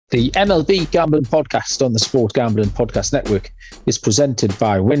The MLB Gambling Podcast on the Sport Gambling Podcast Network is presented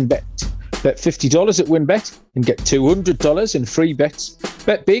by WynnBET. Bet $50 at WynnBET and get $200 in free bets.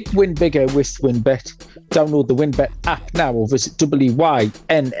 Bet big, win bigger with WynnBET. Download the WynnBET app now or visit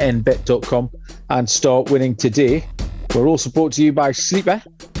wynnbet.com and start winning today. We're also brought to you by Sleeper.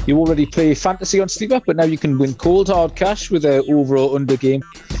 You already play fantasy on Sleeper, but now you can win cold hard cash with an over or under game.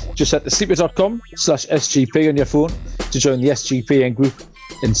 Just head to sleeper.com/SGP on your phone to join the SGPN group.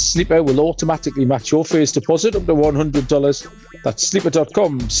 And Sleeper will automatically match your first deposit up to $100. That's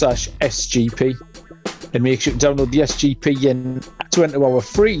sleeper.com/SGP. And make sure to download the SGPN to enter our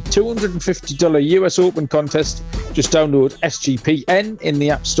free $250 US Open contest. Just download SGPN in the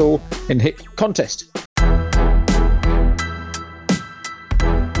App Store and hit contest.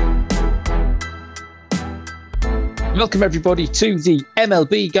 Welcome everybody to the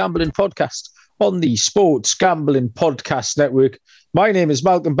MLB Gambling Podcast on the Sports Gambling Podcast Network. My name is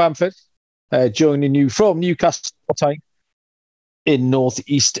Malcolm Bamford, joining you from Newcastle time in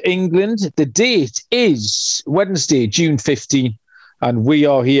northeast England. The date is Wednesday, June 15, and we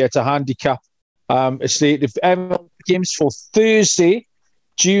are here to handicap a slate of MLB games for Thursday,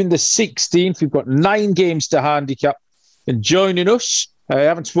 June the 16th. We've got 9 games to handicap, and joining us, I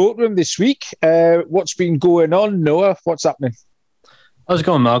haven't spoken to him this week. What's been going on, Noah? What's happening? How's it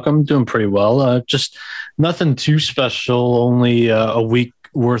going, Malcolm? Doing pretty well. Just nothing too special. Only a week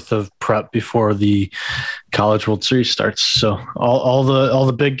worth of prep before the College World Series starts. So all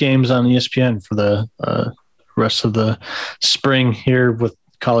the big games on ESPN for the rest of the spring here with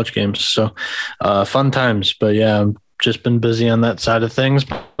college games. So fun times. But yeah, I've just been busy on that side of things.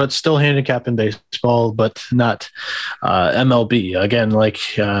 But still handicapping baseball, but not MLB. Again, like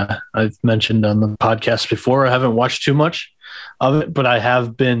I've mentioned on the podcast before, I haven't watched too much of it, but I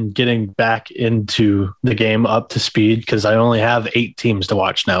have been getting back into the game up to speed because I only have 8 teams to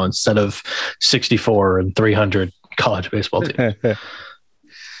watch now instead of 64 and 300 college baseball teams.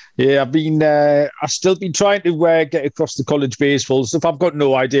 Yeah, I've still been trying to get across the college baseball stuff. I've got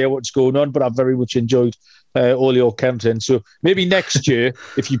no idea what's going on, but I've very much enjoyed all your content. So maybe next year,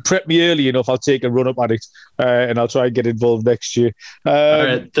 if you prep me early enough, I'll take a run up at it and I'll try and get involved next year. All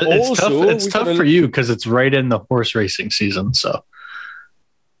right. It's tough for you because it's right in the horse racing season. So,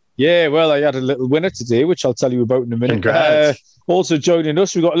 yeah, well, I had a little winner today, which I'll tell you about in a minute. Congrats. Also joining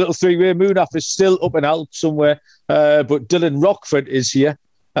us, we've got a little 3-way Moonaf is still up and out somewhere, but Dylan Rockford is here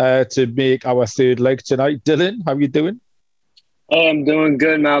to make our third leg tonight. Dylan, how are you doing? Hey, I'm doing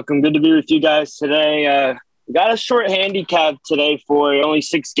good, Malcolm. Good to be with you guys today. We got a short handicap today for only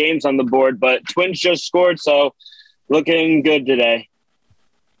 6 games on the board, but Twins just scored, so looking good today.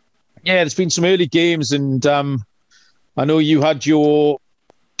 Yeah, there's been some early games, and I know you had your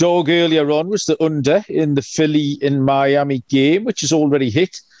dog earlier on, was the under in the Philly in Miami game, which is already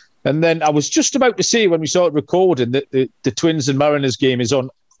hit. And then I was just about to say when we started recording that the Twins and Mariners game is on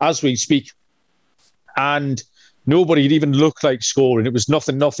as we speak. And nobody had even looked like scoring. It was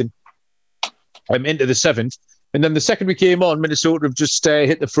nothing. Into the 7th. And then the second we came on, Minnesota have just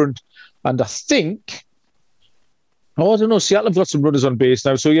hit the front. And I think, I don't know, Seattle have got some runners on base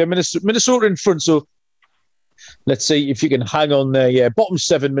now. So yeah, Minnesota in front. So let's see if you can hang on there. Yeah, bottom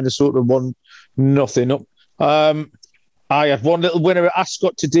 7, Minnesota 1-0 up. I had one little winner at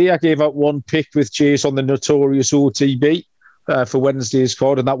Ascot today. I gave out one pick with Chase on the notorious OTB for Wednesday's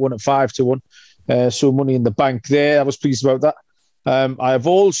card, and that won at 5-1. So money in the bank there. I was pleased about that. I have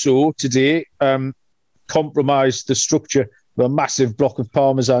also today compromised the structure of a massive block of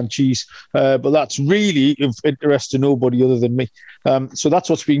Parmesan cheese, but that's really of interest to nobody other than me. So that's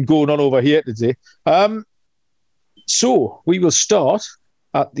what's been going on over here today. So we will start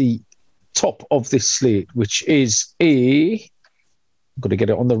at the top of this slate, which is I'm going to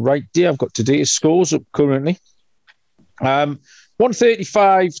get it on the right day. I've got today's scores up currently.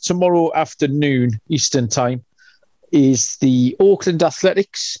 1:35 tomorrow afternoon Eastern time is the Oakland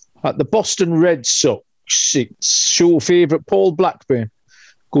Athletics at the Boston Red Sox. It's show favourite Paul Blackburn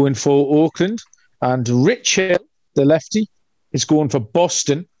going for Oakland, and Rich Hill, the lefty, is going for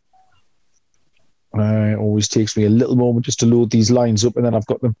Boston. It always takes me a little moment just to load these lines up, and then I've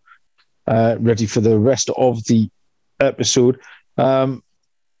got them ready for the rest of the episode. They're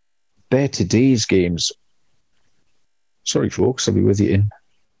today's games. Sorry, folks, I'll be with you in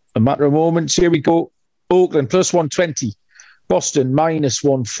a matter of moments. Here we go. Oakland plus 120, Boston minus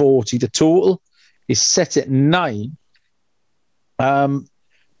 140. The total is set at 9.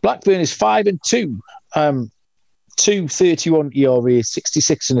 Blackburn is 5-2, 2.31 ERA,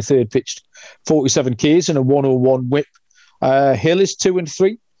 66 in the third pitched, 47 Ks and a 101 whip. Hill is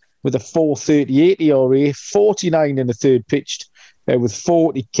 2-3 with a 4.38 ERA, 49 in the third pitched, with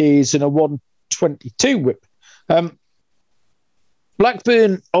 40 Ks and a 122 whip.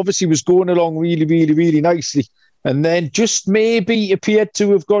 Blackburn obviously was going along really, really, really nicely, and then just maybe appeared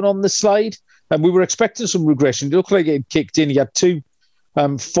to have gone on the slide. And we were expecting some regression. It looked like it had kicked in. He had 2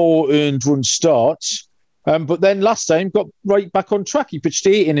 4 earned run starts. But then last time got right back on track. He pitched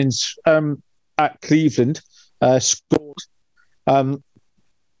 8 innings at Cleveland, scored. Not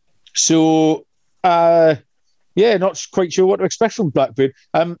quite sure what to expect from Blackburn.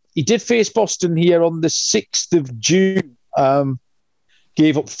 He did face Boston here on the 6th of June.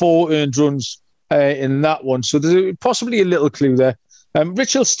 Gave up 4 earned runs in that one. So there's possibly a little clue there.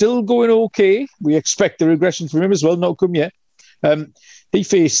 Rich Hill's still going okay. We expect the regression from him as well, not come yet. He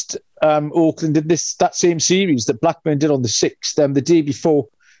faced Oakland in that same series that Blackburn did on the 6th. The day before,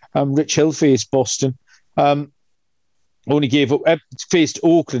 Rich Hill faced Boston. Only faced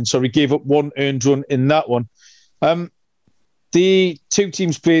Oakland, so he gave up 1 earned run in that one. The 2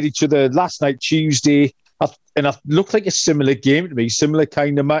 teams played each other last night, Tuesday, and it looked like a similar game to me, similar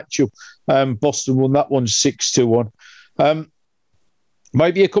kind of matchup. Boston won that one 6-1.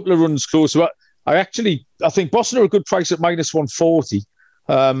 Might be a couple of runs closer, but I think Boston are a good price at -140.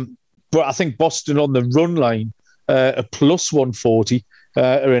 But I think Boston on the run line at +140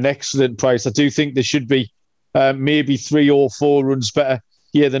 are an excellent price. I do think they should be maybe 3 or 4 runs better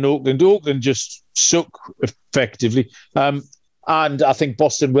here than Oakland. Oakland just suck effectively. And I think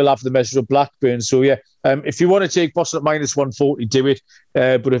Boston will have the measure of Blackburn. So, if you want to take Boston at -140, do it.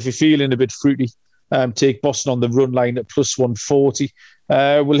 But if you're feeling a bit fruity, take Boston on the run line at +140.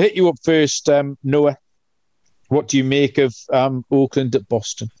 We'll hit you up first, Noah. What do you make of Oakland at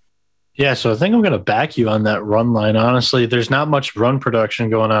Boston? Yeah, so I think I'm going to back you on that run line. Honestly, there's not much run production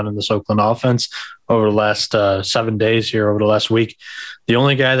going on in this Oakland offense over the last 7 days here, over the last week. The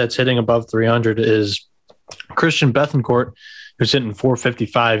only guy that's hitting above 300 is Christian Bethancourt, who's hitting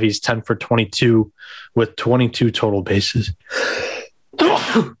 455. He's 10 for 22 with 22 total bases.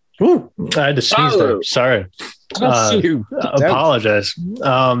 Ooh, I had to sneeze there. Sorry. Apologize.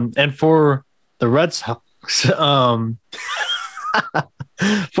 And for the Red Sox,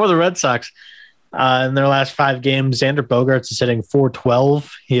 in their last 5 games, Xander Bogaerts is hitting 412.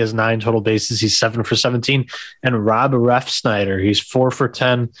 He has 9 total bases. He's 7 for 17. And Rob Refsnyder, he's 4 for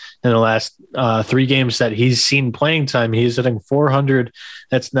 10 in the last 3 games that he's seen playing time. He's hitting 400.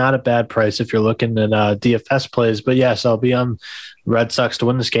 That's not a bad price if you're looking at DFS plays. But yes, I'll be on Red Sox to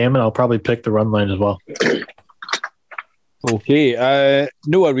win this game, and I'll probably pick the run line as well. Okay.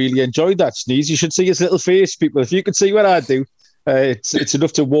 No, I really enjoyed that sneeze. You should see his little face, people. If you could see what I do, it's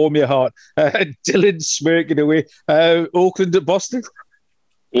enough to warm your heart. Dylan smirking away. Oakland at Boston?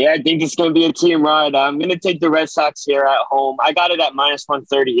 Yeah, I think it's going to be a team ride. I'm going to take the Red Sox here at home. I got it at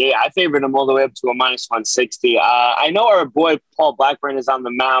 -138. I favored them all the way up to a -160. I know our boy Paul Blackburn is on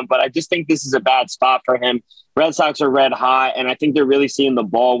the mound, but I just think this is a bad spot for him. Red Sox are red hot, and I think they're really seeing the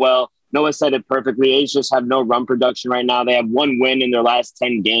ball well. Noah said it perfectly. A's just have no run production right now. They have 1 win in their last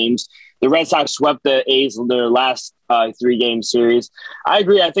 10 games. The Red Sox swept the A's in their last 3-game series. I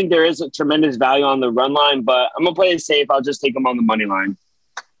agree. I think there is a tremendous value on the run line, but I'm going to play it safe. I'll just take them on the money line.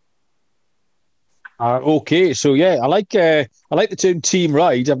 Okay, so I like the term team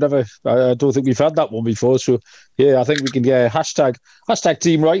ride. I don't think we've had that one before. So I think we can get hashtag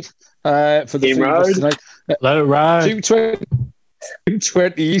team ride for the team ride tonight. Let it ride.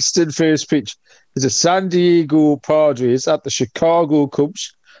 2:20 Eastern first pitch is the San Diego Padres at the Chicago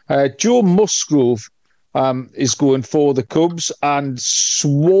Cubs. Joe Musgrove is going for the Cubs, and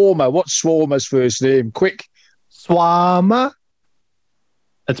Swarmer. What's Swarmer's first name? Quick. Swarmer.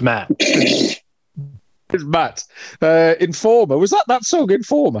 It's Matt. It's Matt. Informer. Was that song,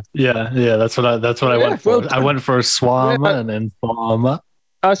 Informer? Yeah. That's what I went for. I went for Swarmer and Informer.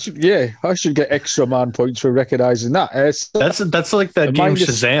 I should get extra man points for recognizing that. That's like that game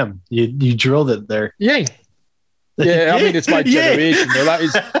Shazam. You drilled it there. Yeah. Yeah, I mean it's my generation.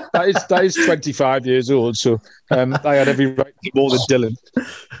 That is 25 years old, so I had every right more than Dylan.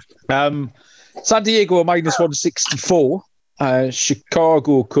 San Diego are -164.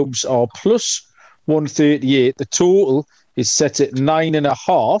 Chicago Cubs are +138. The total is set at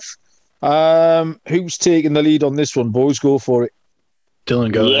 9.5. Who's taking the lead on this one, boys? Go for it.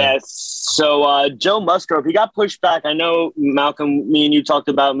 Dylan, go. Yes. So Joe Musgrove, he got pushed back. I know, Malcolm, me and you talked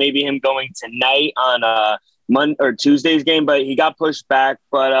about maybe him going tonight on Monday or Tuesday's game, but he got pushed back.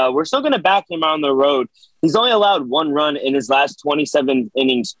 But we're still going to back him on the road. He's only allowed 1 run in his last 27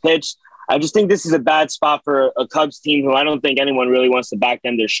 innings pitched. I just think this is a bad spot for a Cubs team who I don't think anyone really wants to back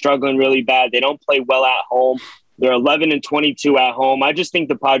them. They're struggling really bad. They don't play well at home. They're 11-22 at home. I just think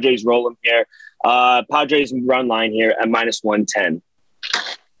the Padres roll them here. Padres run line here at -110.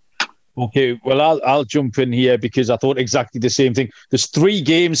 Okay, well, I'll jump in here because I thought exactly the same thing. There's 3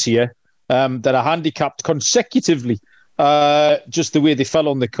 games here that are handicapped consecutively, just the way they fell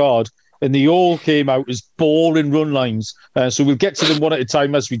on the card, and they all came out as boring run lines. So we'll get to them one at a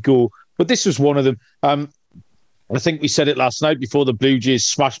time as we go. But this was one of them. I think we said it last night before the Blue Jays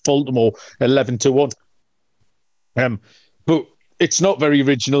smashed Baltimore 11-1. But it's not very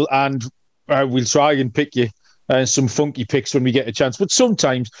original, and we'll try and pick you some funky picks when we get a chance. But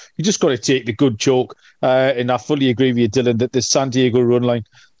sometimes you just got to take the good joke. And I fully agree with you, Dylan, that the San Diego run line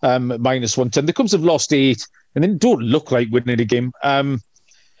 -110. The Cubs have lost 8 and then don't look like winning a game.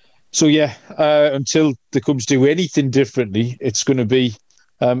 So, yeah, until the Cubs do anything differently, it's going to be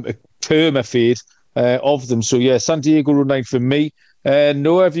a perma-fade of them. So, yeah, San Diego run line for me.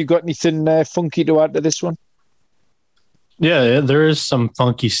 Noah, have you got anything funky to add to this one? Yeah, there is some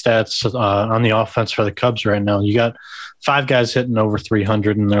funky stats on the offense for the Cubs right now. You got 5 guys hitting over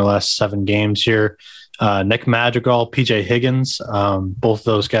 300 in their last 7 games here. Nick Madrigal, PJ Higgins, both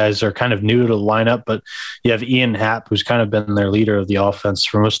those guys are kind of new to the lineup, but you have Ian Happ, who's kind of been their leader of the offense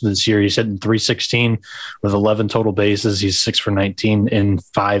for most of this year. He's hitting .316 with 11 total bases. He's 6 for 19 in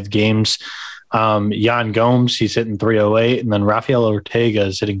 5 games. Yan Gomes, he's hitting .308, and then Rafael Ortega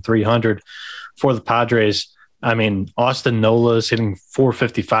is hitting .300 for the Padres. I mean, Austin Nola is hitting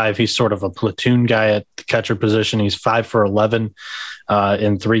 .455. He's sort of a platoon guy at the catcher position. He's 5 for 11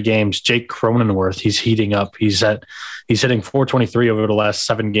 in 3 games. Jake Cronenworth, he's heating up. He's hitting .423 over the last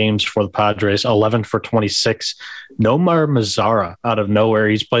 7 games for the Padres, 11 for 26. Nomar Mazara out of nowhere.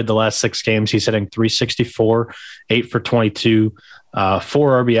 He's played the last 6 games. He's hitting .364, 8 for 22, 4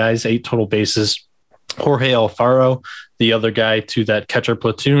 RBIs, 8 total bases. Jorge Alfaro, the other guy to that catcher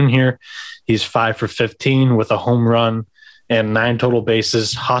platoon here, he's 5 for 15 with a home run and 9 total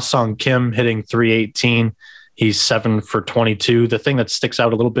bases. Ha-Sung Kim hitting .318. He's 7 for 22. The thing that sticks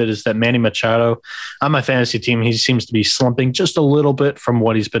out a little bit is that Manny Machado, on my fantasy team, he seems to be slumping just a little bit from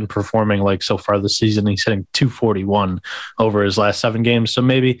what he's been performing like so far this season. He's hitting .241 over his last 7 games. So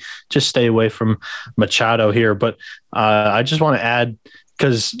maybe just stay away from Machado here. But I just want to add,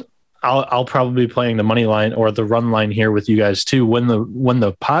 because I'll probably be playing the money line or the run line here with you guys too. When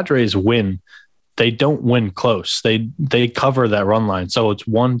the Padres win, they don't win close. They cover that run line. So it's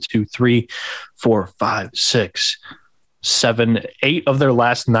 1, 2, 3, 4, 5, 6, 7, 8 of their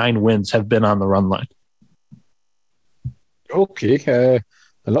last 9 wins have been on the run line. Okay,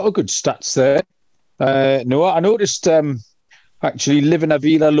 a lot of good stats there. Noah, I noticed actually living a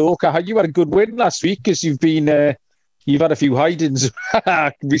Villa Loca. You had a good win last week because you've had a few hidings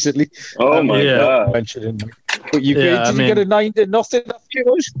recently. Oh my God! But you get a 9-0 off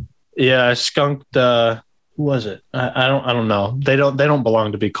yours. Yeah, I skunked. Who was it? I don't know. They don't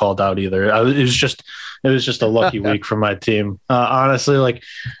belong to be called out either. It was just a lucky week for my team. Honestly, like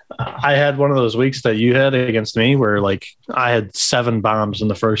I had one of those weeks that you had against me where like I had 7 bombs in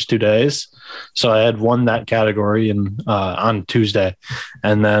the first 2 days, so I had won that category on Tuesday,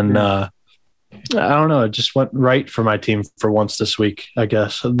 and then. I don't know. It just went right for my team for once this week, I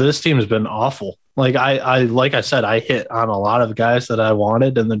guess. This team has been awful. Like I said, I hit on a lot of guys that I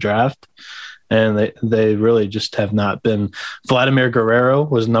wanted in the draft, and they really just have not been. Vladimir Guerrero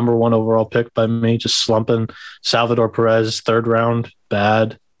was number 1 overall pick by me, just slumping. Salvador Perez, 3rd round,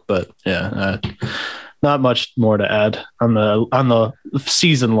 bad. But yeah, not much more to add on the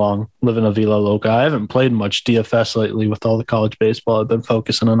season long living a Villa Loca. I haven't played much DFS lately with all the college baseball I've been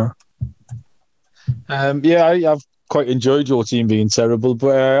focusing on. I've quite enjoyed your team being terrible,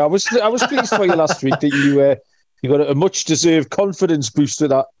 but I was pleased for you last week that you got a much deserved confidence boost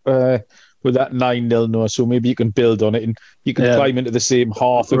with that 9-0 no, so maybe you can build on it and you can climb into the same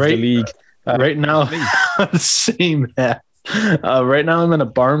half of the league. Right now, same half. Right now, I'm in a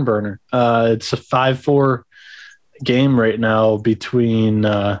barn burner. It's a 5-4 game right now between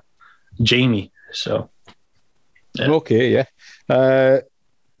Jamie. So, yeah. Okay, yeah.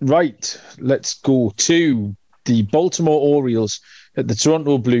 Right, let's go to the Baltimore Orioles at the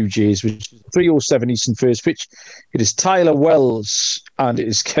Toronto Blue Jays, which is 3:07 Eastern first pitch. It is Tyler Wells and it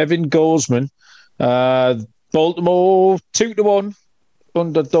is Kevin Gausman. Baltimore 2-1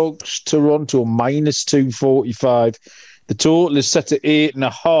 underdogs. Toronto -245. The total is set at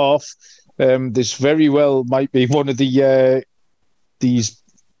 8.5. This very well might be one of these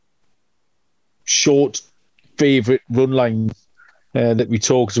short favourite run lines that we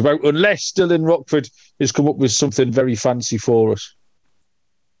talked about, unless Dylan Rockford has come up with something very fancy for us.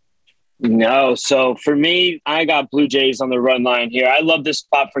 No, so for me, I got Blue Jays on the run line here. I love this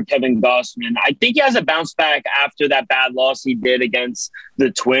spot for Kevin Gausman. I think he has a bounce back after that bad loss he did against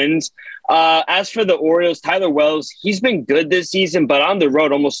the Twins. As for the Orioles, Tyler Wells, he's been good this season, but on the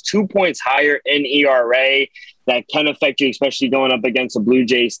road, almost 2 points higher in ERA. That can affect you, especially going up against a Blue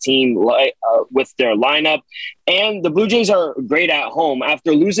Jays team with their lineup. And the Blue Jays are great at home.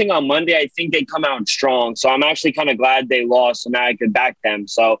 After losing on Monday, I think they come out strong. So I'm actually kind of glad they lost, so now I could back them.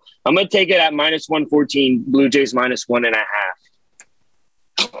 So I'm going to take it at -114, Blue Jays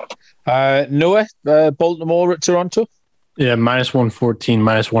 -1.5. Noah, Baltimore at Toronto? Yeah, -114,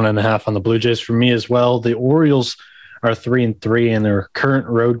 -1.5 on the Blue Jays for me as well. The Orioles are 3-3 in their current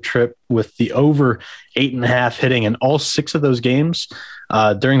road trip with the over 8.5 hitting in all 6 of those games.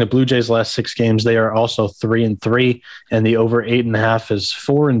 During the Blue Jays' last 6 games, they are also 3-3, and the over 8.5 is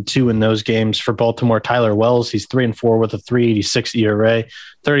 4-2 in those games. For Baltimore, Tyler Wells, he's 3-4 with a 3.86 ERA,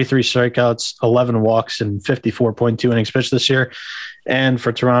 33 strikeouts, 11 walks, and 54.2 innings pitched this year. And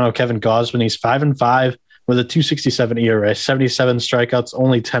for Toronto, Kevin Gausman, he's 5-5 with a 2.67 ERA, 77 strikeouts,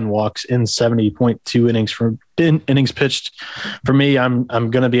 only 10 walks in 70.2 innings pitched. For me, I'm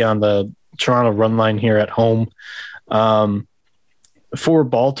going to be on the Toronto run line here at home. For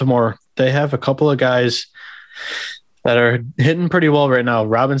Baltimore, they have a couple of guys that are hitting pretty well right now.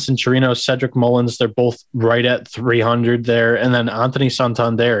 Robinson Chirino, Cedric Mullins, they're both right at 300 there. And then Anthony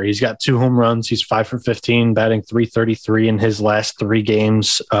Santander, he's got 2 home runs. He's 5 for 15, batting .333 in his last 3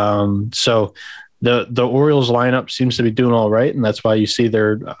 games. So the Orioles lineup seems to be doing all right, and that's why you see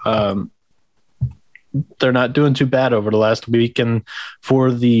they're not doing too bad over the last week. And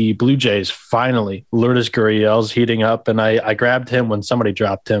for the Blue Jays, finally, Lourdes Gurriel's heating up, and I grabbed him when somebody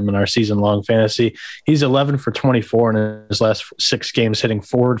dropped him in our season-long fantasy. He's 11 for 24 in his last 6 games, hitting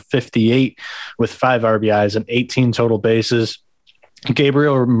 .458 with 5 RBIs and 18 total bases.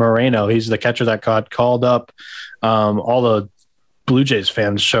 Gabriel Moreno, he's the catcher that got called up. All the Blue Jays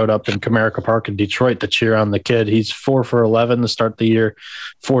fans showed up in Comerica Park in Detroit to cheer on the kid. He's 4 for 11 to start the year,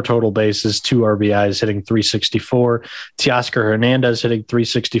 4 total bases, 2 RBIs, hitting .364. Teoscar Hernandez hitting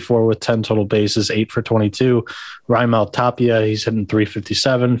 .364 with 10 total bases, 8 for 22. Raimel Tapia, he's hitting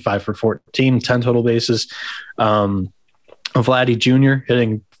 .357, 5 for 14, 10 total bases. Vladdy Jr.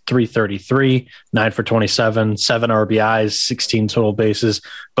 hitting .333, 9 for 27, 7 RBIs, 16 total bases.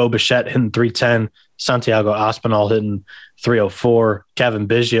 Bo Bichette hitting .310. Santiago Espinal hitting .304. Kevin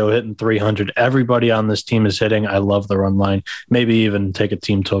Biggio hitting .300. Everybody on this team is hitting. I love the run line. Maybe even take a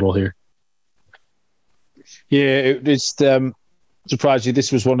team total here. Yeah, it's surprised you.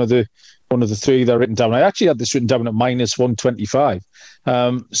 This was one of the 3 that are written down. I actually had this written down at -125.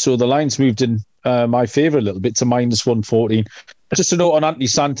 So the line's moved in my favour a little bit to -114. Just a note on Anthony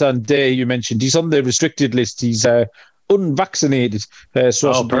Santander, you mentioned he's on the restricted list. He's unvaccinated, so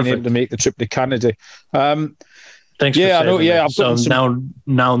hasn't been able to make the trip to Canada. Thanks. Yeah, I know. Yeah, I've got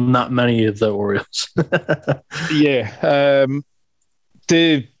now not many of the Orioles. Yeah,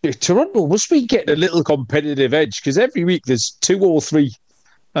 the Toronto must be getting a little competitive edge because every week there's 2 or 3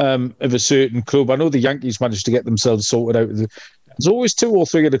 of a certain club. I know the Yankees managed to get themselves sorted out. There's always 2 or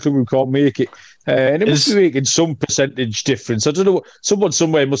 3 of the club who can't make it, and it must be making some percentage difference. I don't know. Someone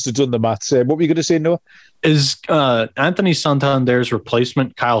somewhere must have done the maths. What were you going to say, Noah? Is Anthony Santander's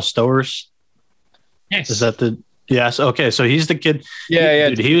replacement Kyle Stowers? Yes. Is that the? Yes. Okay. So he's the kid. Yeah.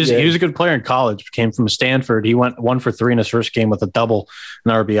 Dude, he was a good player in college. Came from Stanford. He went 1 for 3 in his first game with a double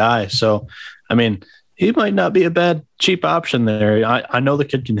and RBI. So, I mean, he might not be a bad cheap option there. I know the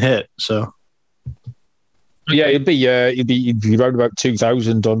kid can hit. So. Yeah, he'd be around about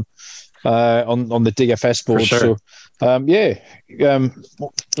 2,000 on the DFS board. Sure. So,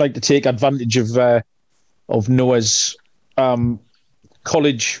 like to take advantage of Noah's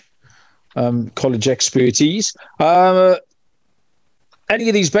college expertise. Any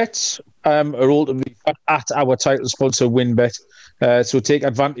of these bets are ultimately at our title sponsor WinBet. So take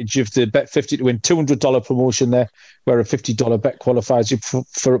advantage of the Bet 50 to win $200 promotion there, where a $50 bet qualifies you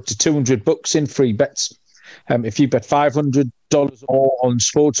for up to $200 in free bets. If you bet $500 or on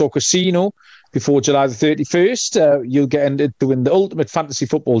sports or casino before July the 31st, you'll get entered to win the ultimate fantasy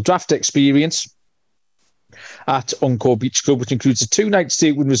football draft experience at Encore Beach Club, which includes a 2-night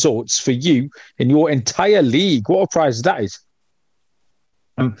stay with resorts for you in your entire league. What a prize that is.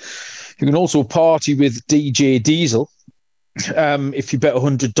 You can also party with DJ Diesel. If you bet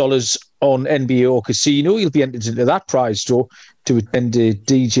 $100 on NBA or casino, you'll be entered into that prize draw to attend a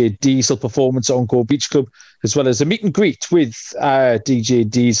DJ Diesel performance at Encore Beach Club, as well as a meet and greet with DJ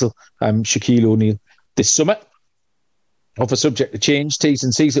Diesel, Shaquille O'Neal this summer. Offer subject to change. T's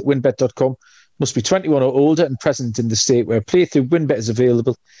and C's at winbet.com. Must be 21 or older and present in the state where playthrough WinBet is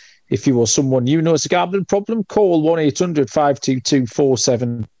available. If you or someone you know has a gambling problem, call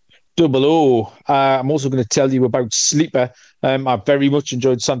 1-800-522-4700 Double O. I'm also going to tell you about Sleeper. I very much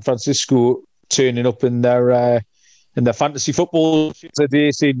enjoyed San Francisco turning up in their fantasy football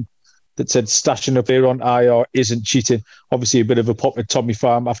today, that said stashing up there on IR isn't cheating. Obviously, a bit of a pop at Tommy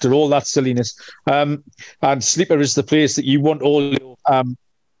Farm after all that silliness. And Sleeper is the place that you want all your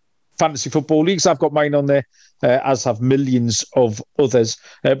fantasy football leagues. I've got mine on there, as have millions of others.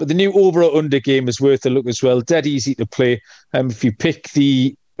 But the new over or under game is worth a look as well. Dead easy to play. If you pick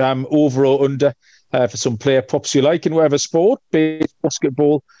the over or under for some player props you like in whatever sport,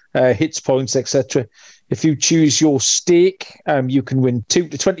 basketball, hits, points, etc. If you choose your stake, you can win 2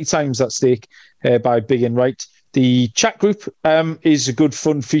 to 20 times that stake by bigging right. The chat group is a good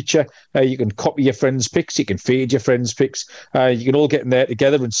fun feature. You can copy your friends' picks. You can fade your friends' picks. You can all get in there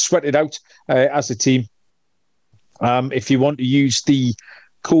together and sweat it out as a team. If you want to use the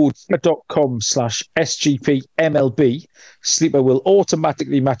code sleeper.com/SGPMLB, Sleeper will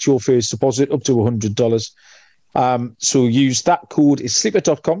automatically match your first deposit up to $100. So use that code is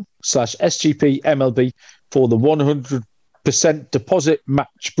sleeper.com/SGPMLB for the 100% deposit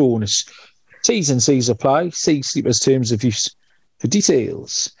match bonus. T's and C's apply. See Sleeper's terms of use for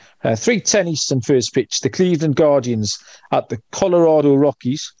details. 3:10 Eastern first pitch. The Cleveland Guardians at the Colorado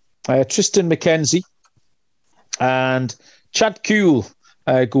Rockies. Tristan McKenzie and Chad Kuhl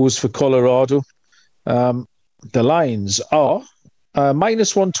goes for Colorado. The lines are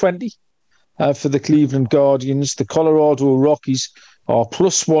 -120 for the Cleveland Guardians. The Colorado Rockies are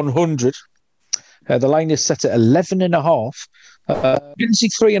 +100. The line is set at 11.5. McKenzie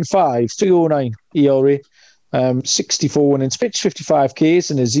 3-5, 3.09 ERA, 64 innings pitched, 55 Ks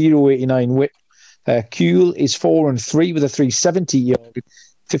and a 0.89 whip. Kuhl is 4-3 with a 3.70 ERA,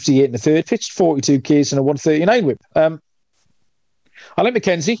 58 in the third pitched, 42 Ks and a 1.39 whip. I like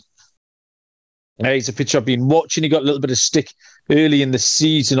McKenzie. He's a pitcher I've been watching. He got a little bit of stick early in the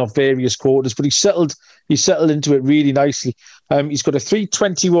season off various quarters, but he settled into it really nicely. He's got a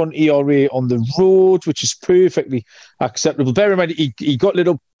 3.21 ERA on the road, which is perfectly acceptable. Bear in mind, he got lit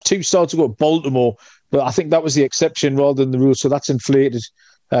up 2 starts ago at Baltimore, but I think that was the exception rather than the rule, so that's inflated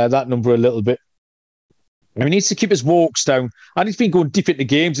that number a little bit. He needs to keep his walks down, and he's been going deep into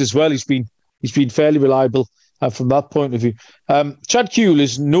games as well. He's been fairly reliable from that point of view. Chad Kuhl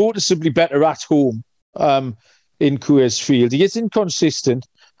is noticeably better at home in Coors Field. He is inconsistent.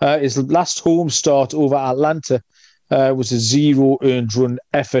 His last home start over Atlanta was a 0 earned run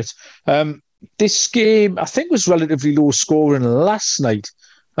effort. This game, I think, was relatively low scoring last night.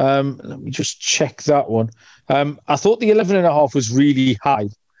 Let me just check that one. I thought the 11.5 was really high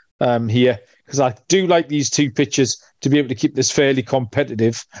here, because I do like these two pitchers to be able to keep this fairly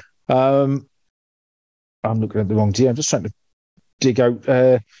competitive. I'm looking at the wrong team. I'm just trying to dig out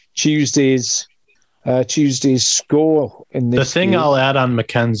Tuesday's score in this. The thing game. I'll add on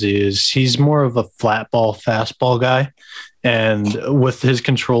McKenzie is he's more of a flat ball, fastball guy. And with his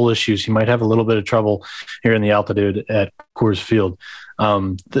control issues, he might have a little bit of trouble here in the altitude at Coors Field.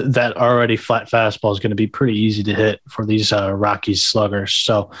 That already flat fastball is going to be pretty easy to hit for these Rockies sluggers.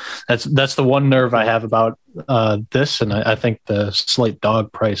 So that's the one nerve I have about this. And I think the slight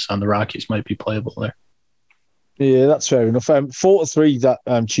dog price on the Rockies might be playable there. Yeah, that's fair enough. 4-3 that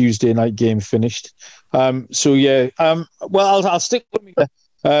Tuesday night game finished. Well, I'll stick with me.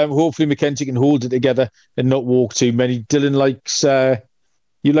 Hopefully McKenzie can hold it together and not walk too many. Dylan likes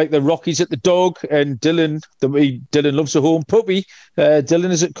you like the Rockies at the dog, and Dylan loves a home puppy.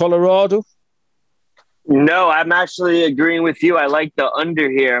 Dylan is at Colorado. No, I'm actually agreeing with you. I like the under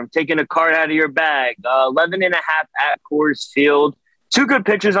here. I'm taking a card out of your bag. 11.5 at Coors Field. 2 good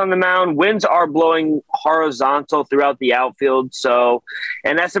pitchers on the mound. Winds are blowing horizontal throughout the outfield. So,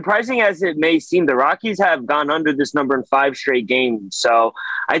 and as surprising as it may seem, the Rockies have gone under this number in 5 straight games. So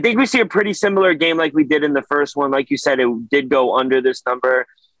I think we see a pretty similar game like we did in the first one. Like you said, it did go under this number.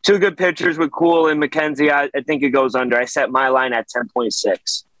 2 good pitchers with Kuhl and McKenzie. I think it goes under. I set my line at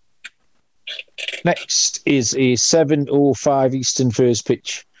 10.6. Next is a 7:05 Eastern first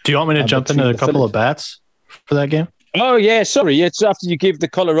pitch. Do you want me to jump into a couple of bats for that game? Oh yeah, sorry. It's after you gave the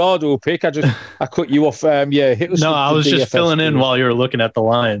Colorado pick. I cut you off. Hit us. No, I was just filling in while you were looking at the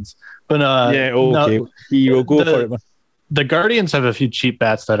lines. But okay. No, Hero, go for it, man. The Guardians have a few cheap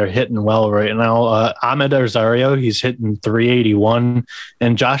bats that are hitting well right now. Ahmed Rosario, he's hitting 381,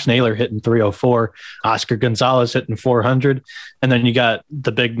 and Josh Naylor hitting 304. Oscar Gonzalez hitting 400, and then you got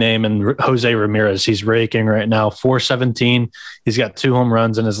the big name and Jose Ramirez. He's raking right now, 417. He's got 2 home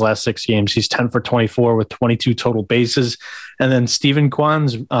runs in his last 6 games. He's 10 for 24 with 22 total bases. And then Steven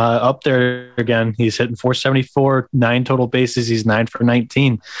Kwan's up there again. He's hitting 474, 9 total bases. He's 9 for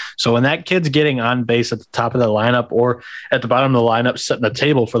 19. So when that kid's getting on base at the top of the lineup, or at the bottom of the lineup, setting the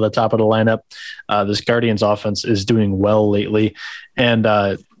table for the top of the lineup. This Guardians offense is doing well lately. And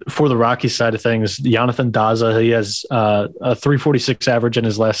for the Rockies side of things, Jonathan Daza, he has a 346 average in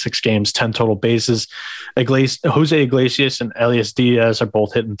his last 6 games, 10 total bases. Jose Iglesias and Elias Diaz are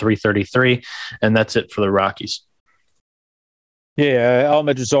both hitting 333, and that's it for the Rockies. Yeah,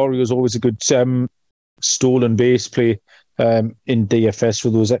 Ahmed Rosario is always a good stolen base play in DFS for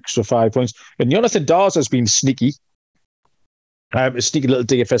those extra 5 points. And Jonathan Daza has been sneaky. A sneaky little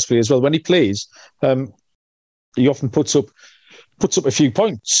DFS play as well. When he plays, he often puts up a few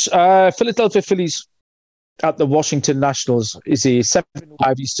points. Philadelphia Phillies at the Washington Nationals is a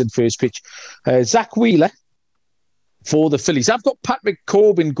 7:05 Eastern first pitch. Zach Wheeler for the Phillies. I've got Patrick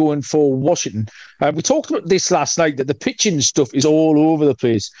Corbin going for Washington. We talked about this last night, that the pitching stuff is all over the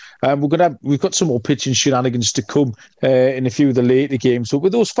place. We've got some more pitching shenanigans to come in a few of the later games. But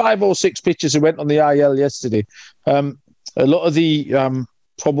with those 5 or 6 pitchers who went on the IL yesterday, a lot of the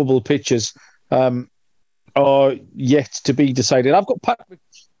probable pitchers are yet to be decided. I've got Patrick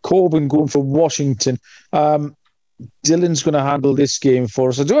Corbin going for Washington. Dylan's going to handle this game for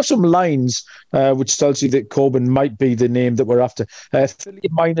us. I do have some lines which tells you that Corbin might be the name that we're after. Philly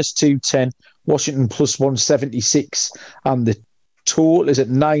 -210, Washington +176, and the total is at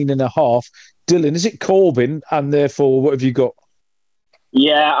 9.5. Dylan, is it Corbin? And therefore, what have you got?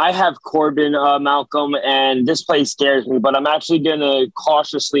 Yeah, I have Corbin, Malcolm, and this play scares me, but I'm actually going to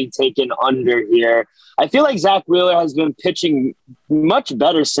cautiously take an under here. I feel like Zach Wheeler has been pitching much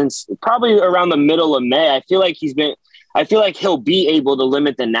better since probably around the middle of May. I feel like he'll be able to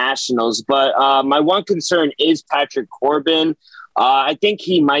limit the Nationals, but my one concern is Patrick Corbin. I think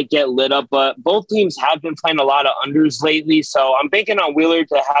he might get lit up, but both teams have been playing a lot of unders lately. So I'm banking on Wheeler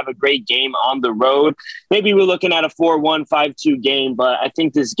to have a great game on the road. Maybe we're looking at a 4-1, 5-2 game, but I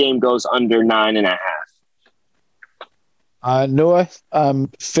think this game goes under 9.5. Noah,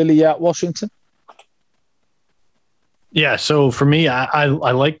 Philly at Washington. Yeah, so for me, I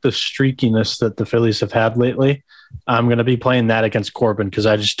like the streakiness that the Phillies have had lately. I'm going to be playing that against Corbin because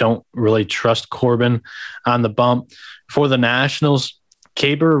I just don't really trust Corbin on the bump. For the Nationals,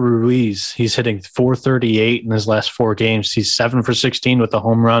 Keibert Ruiz, he's hitting .438 in his last 4 games. He's 7 for 16 with a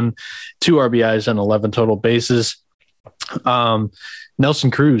home run, 2 RBIs, and 11 total bases.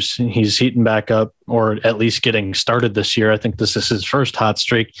 Nelson Cruz, he's heating back up, or at least getting started this year. I think this is his first hot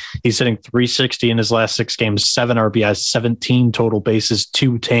streak. He's hitting .360 in his last 6 games, 7 RBIs, 17 total bases,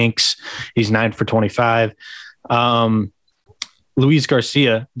 2 tanks. He's 9 for 25. Luis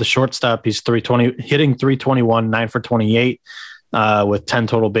Garcia, the shortstop, he's hitting .321, 9 for 28 with 10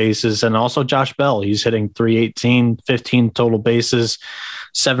 total bases. And also Josh Bell, he's hitting .318, 15 total bases,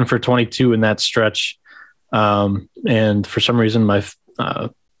 7 for 22 in that stretch. And for some reason, my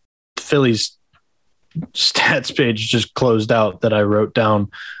Phillies stats page just closed out that I wrote down.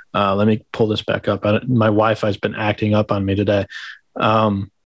 Let me pull this back up. My Wi-Fi has been acting up on me today.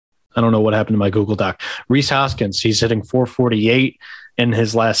 I don't know what happened to my Google Doc. Rhys Hoskins, he's hitting .448 in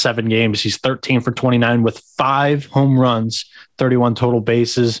his last 7 games. He's 13 for 29 with 5 home runs, 31 total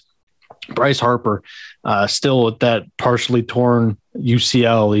bases. Bryce Harper, still with that partially torn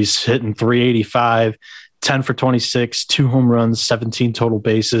UCL, he's hitting .385, 10 for 26, 2 home runs, 17 total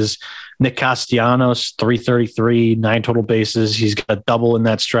bases. Nick Castellanos, .333, 9 total bases. He's got a double in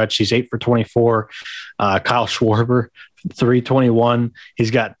that stretch. He's 8 for 24. Kyle Schwarber, .321.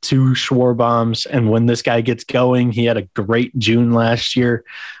 He's got 2 Schwarber bombs. And when this guy gets going, he had a great June last year.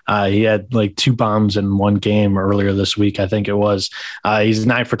 He had like 2 bombs in 1 game earlier this week, I think it was. He's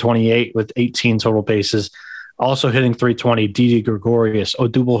 9 for 28 with 18 total bases. Also hitting .320, Didi Gregorius,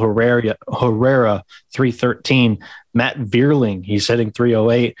 Odubel Herrera, .313, Matt Vierling, he's hitting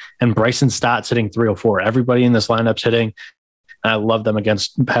 .308, and Bryson Stott's hitting .304. Everybody in this lineup's hitting. I love them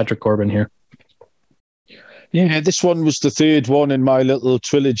against Patrick Corbin here. Yeah, this one was the 3rd one in my little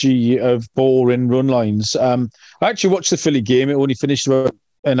trilogy of boring run lines. I actually watched the Philly game. It only finished about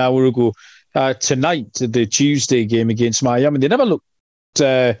an hour ago. Tonight, the Tuesday game against Miami, they never looked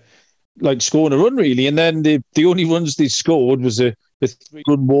like scoring a run, really. And then the only runs they scored was a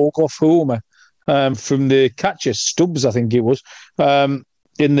 3-run walk-off homer from the catcher, Stubbs, I think it was,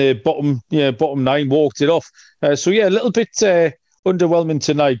 in the bottom 9, walked it off. So, yeah, a little bit underwhelming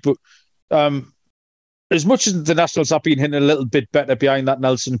tonight. But as much as the Nationals have been hitting a little bit better behind that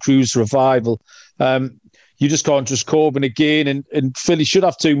Nelson Cruz revival, you just can't trust Corbin again. And Philly should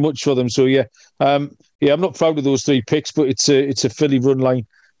have too much for them. So, yeah, I'm not proud of those 3 picks, but it's a Philly run line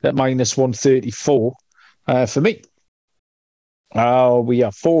at -134 for me. We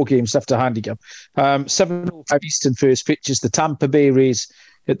have 4 games left to handicap. 7:05 Eastern first pitch is the Tampa Bay Rays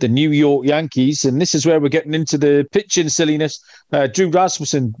at the New York Yankees. And this is where we're getting into the pitching silliness. Drew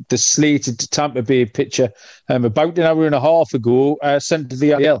Rasmussen, the slated Tampa Bay pitcher, about an hour and a half ago, sent to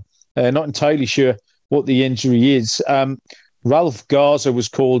the IL. Not entirely sure what the injury is. Ralph Garza was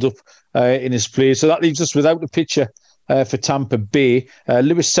called up in his place. So that leaves us without a pitcher for Tampa Bay.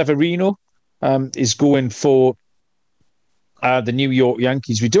 Luis Severino is going for the New York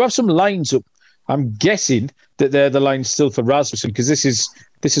Yankees. We do have some lines up. I'm guessing that they're the lines still for Rasmussen, because this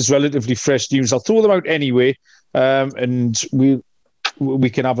is relatively fresh news. I'll throw them out anyway, and we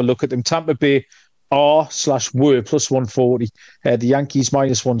can have a look at them. Tampa Bay R/were plus 140, the Yankees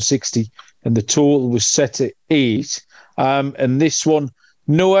minus 160, and the total was set at 8. And this one,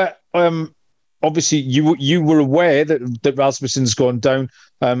 Noah, obviously you were aware that Rasmussen's gone down.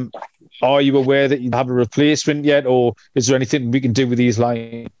 Are you aware that you have a replacement yet, or is there anything we can do with these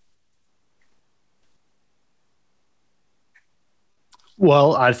lines?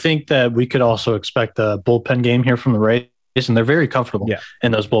 Well, I think that we could also expect a bullpen game here from the Rays, and they're very comfortable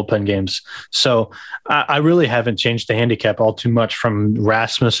in those bullpen games. So I really haven't changed the handicap all too much from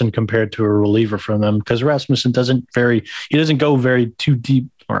Rasmussen compared to a reliever from them, because Rasmussen doesn't go very too deep,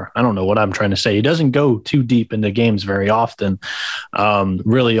 or I don't know what I'm trying to say. He doesn't go too deep into games very often.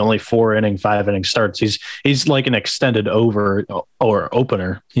 Really only 5 inning starts. He's like an extended over or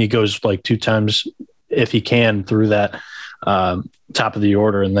opener. He goes like 2 times if he can through that top of the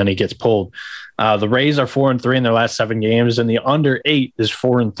order, and then he gets pulled. The Rays are 4-3 in their last 7 games, and the under 8 is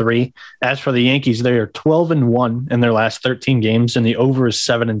 4-3. As for the Yankees, they are 12-1 in their last 13 games, and the over is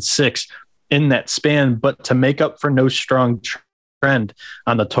 7-6 in that span. But to make up for no strong trend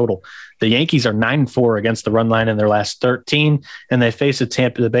on the total, the Yankees are 9-4 against the run line in their last 13, and they face a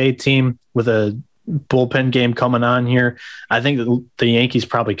Tampa Bay team with a bullpen game coming on here. I think that the Yankees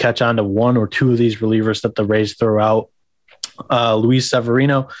probably catch on to 1 or 2 of these relievers that the Rays throw out. Luis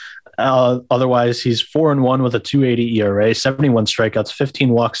Severino, otherwise he's 4-1 with a 2.80 ERA, 71 strikeouts, 15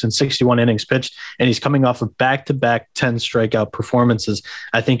 walks, and 61 innings pitched, and he's coming off of back-to-back 10 strikeout performances.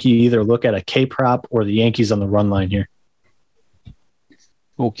 I think you either look at a K prop or the Yankees on the run line here.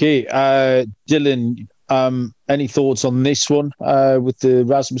 Okay, Dylan, any thoughts on this one with the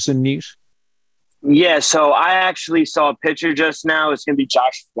Rasmussen news? Yeah, so I actually saw a picture just now. It's going to be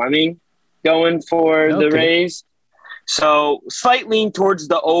Josh Fleming going for the Rays. So slight lean towards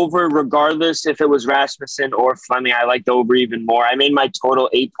the over, regardless if it was Rasmussen or Fleming. I like the over even more. I made my total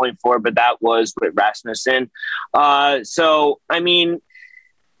 8.4, but that was with Rasmussen. So, I mean,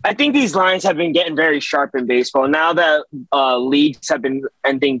 I think these lines have been getting very sharp in baseball. Now that leagues have been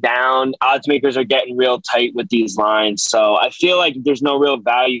ending down, odds makers are getting real tight with these lines. So I feel like there's no real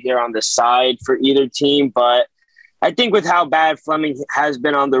value here on the side for either team, but I think with how bad Fleming has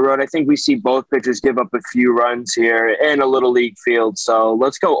been on the road, I think we see both pitchers give up a few runs here in a little league field. So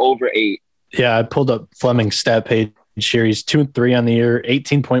let's go over 8. Yeah, I pulled up Fleming's stat page here. He's 2-3 on the year,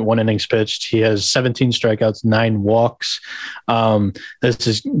 18.1 innings pitched. He has 17 strikeouts, 9 walks. This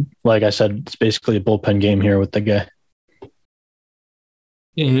is, like I said, it's basically a bullpen game here with the guy.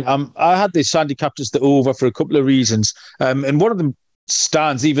 I had this handicapped as the over for a couple of reasons. And one of them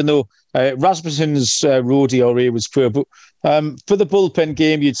stands, even though Rasmussen's road ERA was poor, but for the bullpen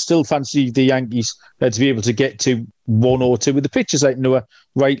game, you'd still fancy the Yankees to be able to get to 1 or 2 with the pitchers, like Noah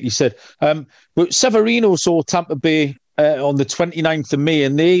rightly said. But Severino saw Tampa Bay on the 29th of May,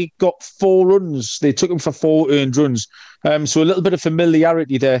 and they got 4 runs. They took him for 4 earned runs. So a little bit of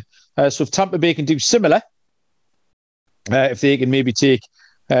familiarity there. So if Tampa Bay can do similar, if they can maybe take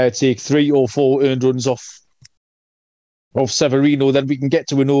 3 or 4 earned runs off Severino, then we can get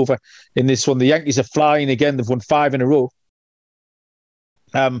to an over in this one. The Yankees are flying again. They've won 5 in a row.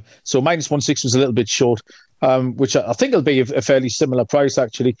 So minus 160 was a little bit short, which I think will be a fairly similar price,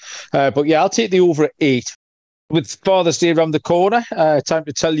 actually. But yeah, I'll take the over at 8. With Father's Day around the corner, time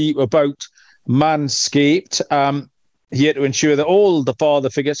to tell you about Manscaped. Here to ensure that all the father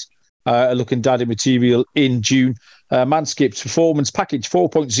figures are looking daddy material in June. Manscaped's Performance Package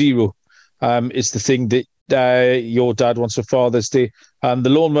 4.0 is the thing that your dad wants for Father's Day. The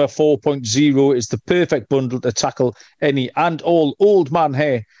Lawnmower 4.0 is the perfect bundle to tackle any and all old man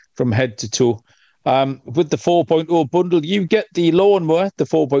hair from head to toe. With the 4.0 bundle, you get the Lawnmower, the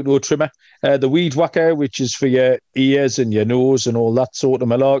 4.0 trimmer, the Weed Whacker, which is for your ears and your nose and all that sort of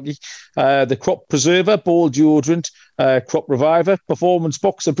malarkey, the Crop Preserver, Ball Deodorant, Crop Reviver, Performance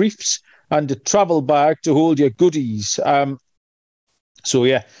Boxer Briefs, and a travel bag to hold your goodies. So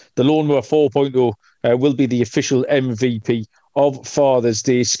yeah, the Lawnmower 4.0 will be the official MVP of Father's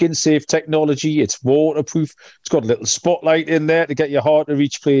Day. Skin-safe technology. It's waterproof. It's got a little spotlight in there to get your heart to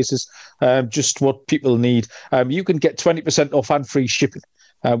reach places. Just what people need. You can get 20% off and free shipping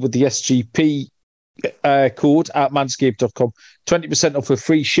with the SGP code at manscaped.com. 20% off with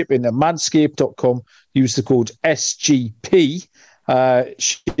free shipping at manscaped.com. Use the code SGP.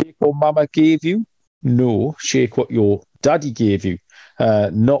 Shake what mama gave you? No, shake what your daddy gave you.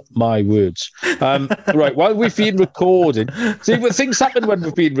 Not my words. Right, while we've been recording, see, things happen when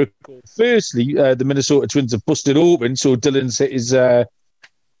we've been recording. Firstly, the Minnesota Twins have busted open, so Dylan's hit his,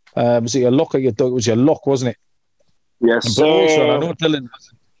 was it a lock? It was your lock, wasn't it? Yes, but sir. also, I know Dylan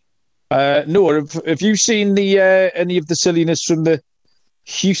hasn't. Noah, have you seen any of the silliness from the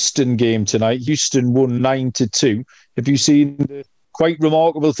Houston game tonight? Houston won 9-2. Have you seen the quite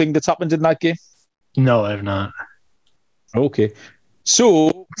remarkable thing that's happened in that game? No, I have not. Okay.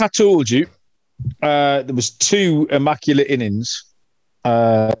 So, I told you there was 2 immaculate innings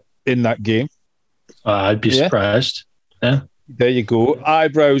in that game. I'd be surprised. Yeah. There you go.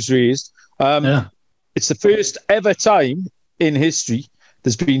 Eyebrows raised. It's the first ever time in history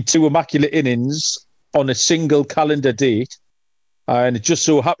there's been 2 immaculate innings on a single calendar date. And it just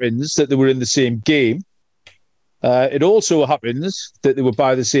so happens that they were in the same game. It also happens that they were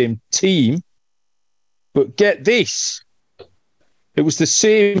by the same team. But get this. It was the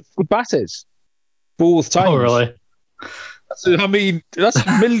same batters both times. Oh, really? I mean, that's a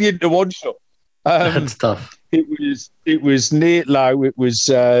 1,000,000 to 1 shot. That's tough. It was Nate Lau, it was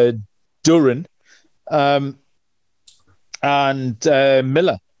Duran, and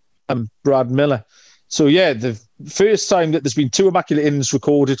Miller, and Brad Miller. So yeah, the first time that there's been 2 immaculate innings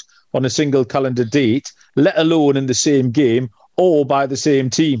recorded on a single calendar date, let alone in the same game or by the same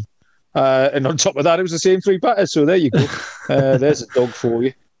team. And on top of that, it was the same 3 batters. So there you go. There's a dog for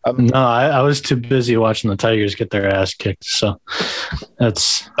you. No, I was too busy watching the Tigers get their ass kicked. So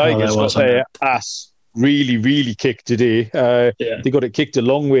that's Tigers got their ass really, really kicked today. They got it kicked a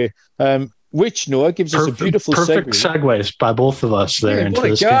long way. Which, Noah, gives us a beautiful segues by both of us there into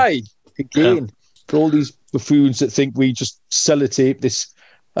this game. Again, for all these buffoons that think we just sellotape this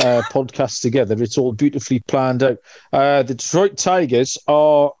podcast together, it's all beautifully planned out. The Detroit Tigers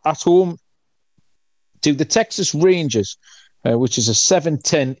are at home to the Texas Rangers, which is a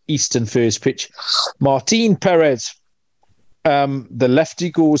 7:10 Eastern first pitch. Martin Perez, the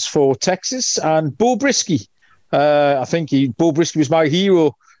lefty, goes for Texas, and Bo Brisky. I think Bo Brisky was my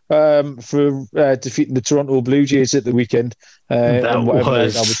hero for defeating the Toronto Blue Jays at the weekend. That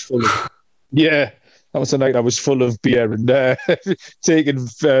was the night I was full of beer and taking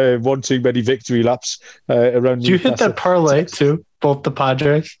one too many victory laps around. Did you hit that parlay too? Both the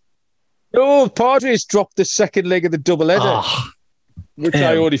Padres? No, Padres dropped the second leg of the doubleheader, which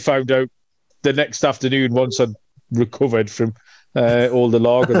I only found out the next afternoon once I'd recovered from all the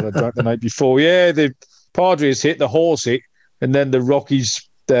lager that I drank the night before. Yeah, the Padres hit, the horse hit, and then the Rockies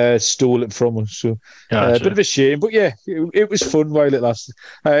stole it from us. So a bit of a shame, but yeah, it was fun while it lasted.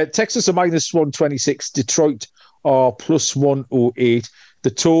 Texas are -126, Detroit are +108.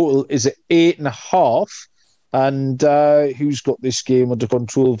 The total is at 8.5. And who's got this game under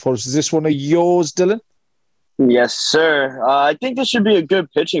control for us? Is this one of yours, Dylan? Yes, sir. I think this should be a good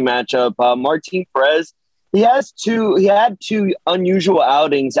pitching matchup. Martin Perez, he had 2 unusual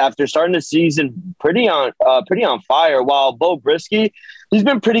outings after starting the season pretty on fire. While Bo Brisky, he's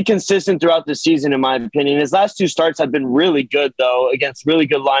been pretty consistent throughout the season, in my opinion. His last 2 starts have been really good, though, against really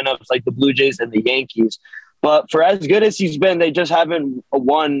good lineups like the Blue Jays and the Yankees. But for as good as he's been, they just haven't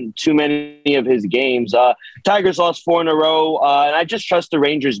won too many of his games. Tigers lost 4 in a row, and I just trust the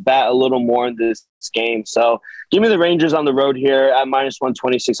Rangers bat a little more in this game. So give me the Rangers on the road here at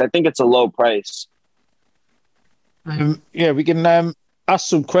 -126. I think it's a low price. We can ask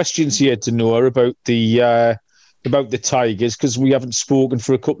some questions here to Noah about the Tigers, because we haven't spoken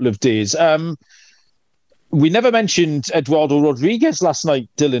for a couple of days. We never mentioned Eduardo Rodriguez last night,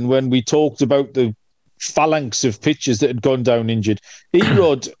 Dylan, when we talked about the phalanx of pitchers that had gone down injured.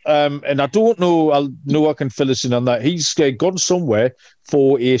 Erod, and I don't know, Noah can fill us in on that. He's gone somewhere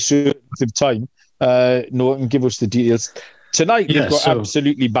for a certain amount of time. Noah can give us the details. Tonight, they've got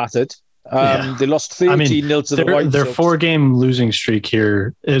absolutely battered. They lost 13-0 to the White Sox. Their 4-game losing streak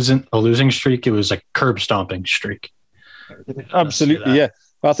here isn't a losing streak. It was a curb stomping streak. Absolutely, yeah.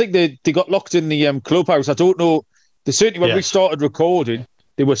 I think they got locked in the clubhouse. I don't know. They certainly, when we started recording,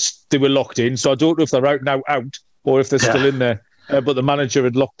 they were locked in. So I don't know if they're out or if they're still in there. But the manager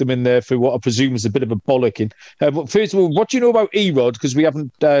had locked them in there for what I presume was a bit of a bollocking. But first of all, what do you know about Erod? Because we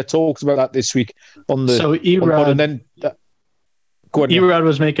haven't talked about that this week on the. So Erod, Erod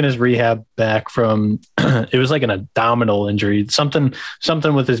was making his rehab back from. It was like an abdominal injury, something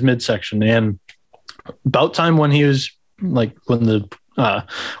with his midsection, and about time when he was when the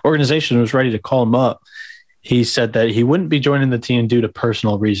organization was ready to call him up, he said that he wouldn't be joining the team due to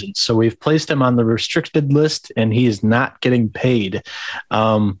personal reasons. So we've placed him on the restricted list, and he is not getting paid.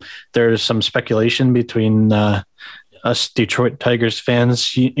 There's some speculation between us Detroit Tigers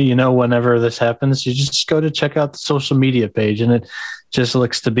fans. You know, whenever this happens, you just go to check out the social media page, and it just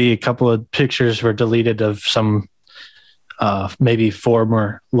looks to be a couple of pictures were deleted of some maybe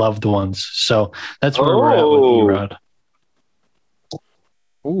former loved ones. So that's where we're at with Erod.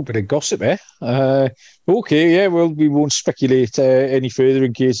 Oh, bit of gossip, eh? Okay, yeah, well, we won't speculate any further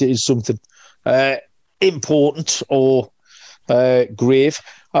in case it is something important or grave.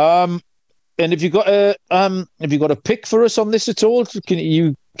 And have you got a pick for us on this at all? Can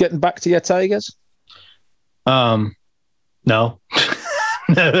you getting back to your Tigers? No.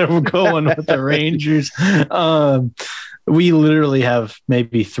 We're going with the Rangers. We literally have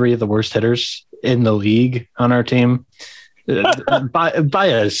maybe 3 of the worst hitters in the league on our team.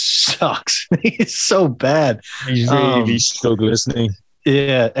 Baez sucks. He's so bad. He's really struggling, isn't he?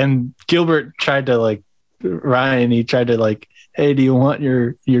 Yeah, and Gilbert tried to Ryan. He tried to hey, do you want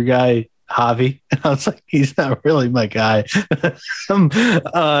your guy Javi? And I was like, he's not really my guy. I'm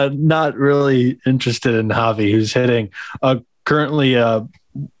not really interested in Javi, who's hitting currently.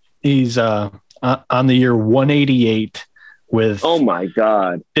 He's on the year 188 with oh my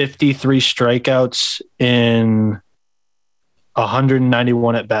god 53 strikeouts in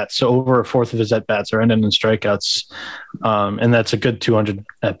 191 at bats. So over a fourth of his at bats are ending in strikeouts, and that's a good 200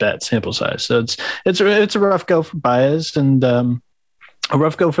 at bat sample size. So it's a rough go for Baez, and a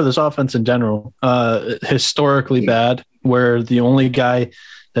rough go for this offense in general. Historically bad, where the only guy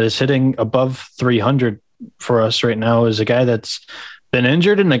that is hitting above 300 for us right now is a guy that's been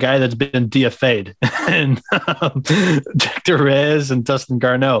injured and a guy that's been DFA'd, and Victor Reyes and Dustin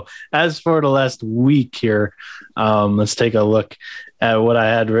Garneau. As for the last week here, let's take a look at what I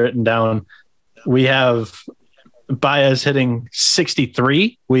had written down. We have Baez hitting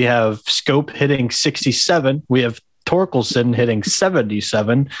 63. We have Scope hitting 67. We have Torkelson hitting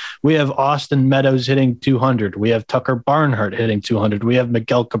 77. We have Austin Meadows hitting 200. We have Tucker Barnhart hitting 200. We have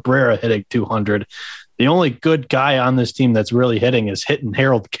Miguel Cabrera hitting 200. The only good guy on this team that's really hitting is hitting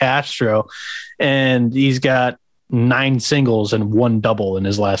Harold Castro, and he's got 9 singles and 1 double in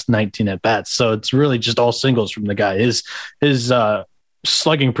his last 19 at bats. So it's really just all singles from the guy. His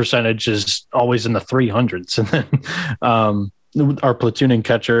slugging percentage is always in the 300s. And then our platooning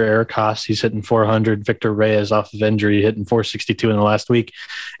catcher, Eric Haas, he's hitting 400. Victor Reyes off of injury hitting 462 in the last week.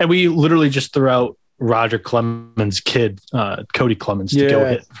 And we literally just threw out Roger Clemens' kid, Cody Clemens, to go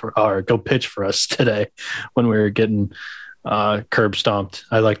hit for or go pitch for us today when we were getting curb stomped.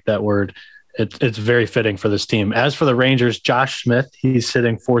 I like that word. It's very fitting for this team. As for the Rangers, Josh Smith, he's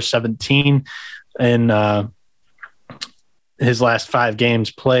hitting 417 in his last 5 games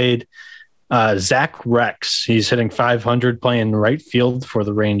played. Zach Rex, he's hitting 500 playing right field for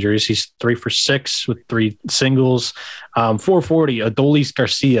the Rangers. He's 3 for 6 with 3 singles. 440, Adolis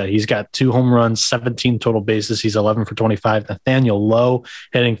Garcia, he's got 2 home runs, 17 total bases. He's 11 for 25. Nathaniel Lowe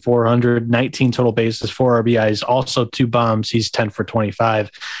hitting 400, 19 total bases, 4 RBIs, also 2 bombs. He's 10 for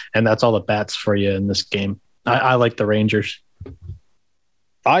 25. And that's all the bats for you in this game. I like the Rangers.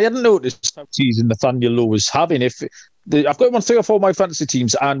 I hadn't noticed how season Nathaniel Lowe was having. I've got him on 3 or 4 of my fantasy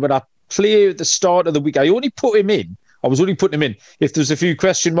teams, and when I play at the start of the week, I was only putting him in if there's a few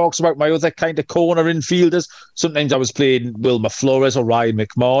question marks about my other kind of corner infielders. Sometimes I was playing Wilmer Flores or Ryan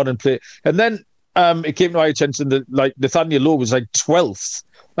McMahon and then it came to my attention that Nathaniel Lowe was 12th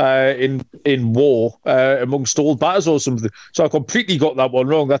in WAR amongst all batters or something. So I completely got that one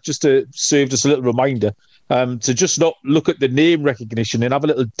wrong. That just served as a little reminder to just not look at the name recognition and have a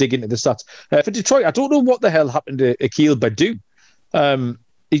little dig into the stats. For Detroit, I don't know what the hell happened to Akil Baddoo.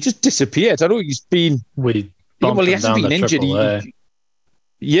 He just disappeared. I know he's been... he hasn't been injured. And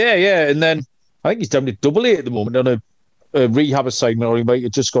then I think he's down to AA at the moment on a rehab assignment, or he might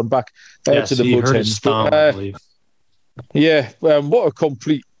have just gone back to the Mudhens. I believe. What a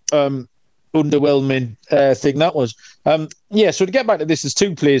complete underwhelming thing that was. So to get back to this, there's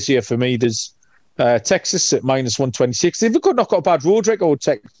 2 plays here for me. There's Texas at -126. They've not got a bad road record.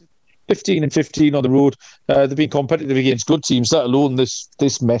 15 and 15 on the road. They've been competitive against good teams, let alone this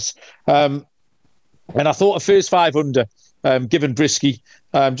mess. And I thought a first 5 under, given Brisky,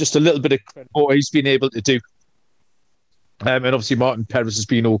 just a little bit of credit for what he's been able to do. And obviously Martin Perez has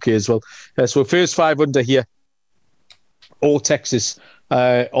been okay as well. So first 5 under here, or Texas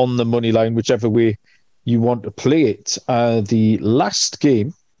on the money line, whichever way you want to play it. The last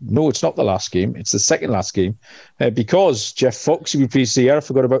game No, it's not the last game. It's the second last game because Jeff Fox, who we pleased to hear, I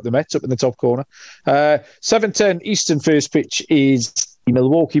forgot about the Mets up in the top corner. 7:10 Eastern first pitch is the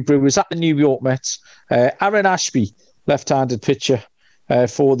Milwaukee Brewers at the New York Mets. Aaron Ashby, left-handed pitcher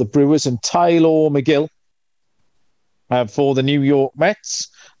for the Brewers, and Tyler McGill for the New York Mets.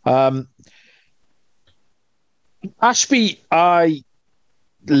 Ashby, I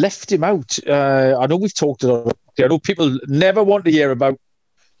left him out. I know we've talked about it. I know people never want to hear about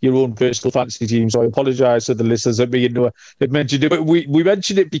your own personal fantasy team, so I apologise to the listeners that me and Noah had mentioned it. But we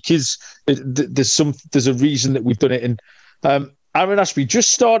mentioned it because there's a reason that we've done it. And Aaron Ashby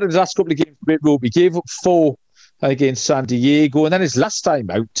just started his last couple of games with Rope. He gave up 4 against San Diego, and then his last time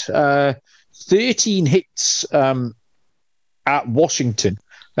out, 13 hits at Washington,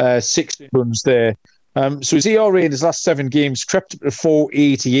 6 runs there. So his ERA in his last 7 games crept up to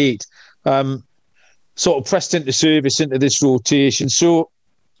 4.88. Sort of pressed into service into this rotation. So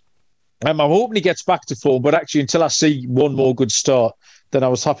I'm hoping he gets back to form, but actually until I see one more good start, then I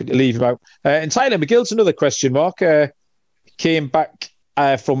was happy to leave him out. And Tyler McGill's another question mark. Came back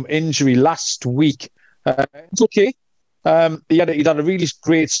from injury last week. It's okay. He'd had a really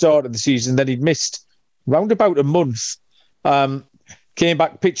great start of the season, then he'd missed round about a month. Came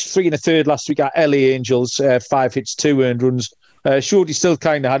back, pitched 3 1/3 last week at LA Angels, 5 hits, 2 earned runs. Showed he still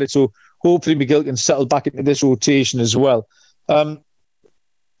kind of had it, so hopefully McGill can settle back into this rotation as well.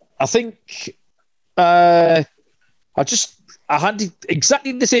 I think I had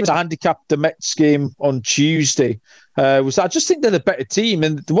exactly the same as I handicapped the Mets game on Tuesday. I just think they're the better team,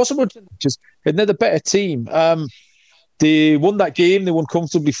 and there wasn't much just, and they're the better team. They won that game. They won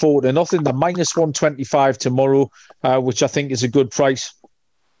comfortably 4-0. They're minus 125 tomorrow, which I think is a good price.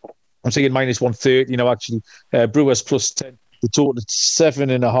 I'm saying minus 130. Actually, Brewers plus 10. The total is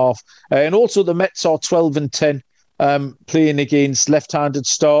 7.5. And also the Mets are 12-10, playing against left-handed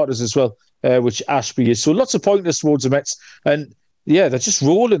starters as well, which Ashby is. So lots of pointers towards the Mets. And yeah, they're just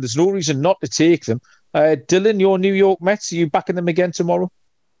rolling. There's no reason not to take them. Dylan, your New York Mets, are you backing them again tomorrow?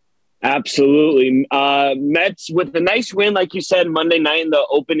 Absolutely. Mets with a nice win, like you said, Monday night in the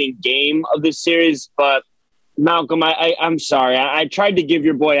opening game of this series. But Malcolm, I'm sorry. I tried to give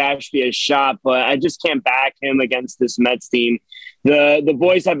your boy Ashby a shot, but I just can't back him against this Mets team. The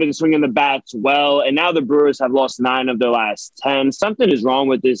boys have been swinging the bats well, and now the Brewers have lost 9 of their last 10. Something is wrong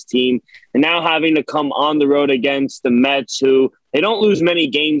with this team. And now having to come on the road against the Mets, who they don't lose many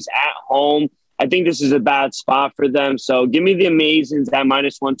games at home, I think this is a bad spot for them. So give me the Amazings at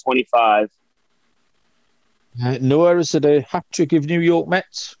minus 125. Noah, is it a hat trick of New York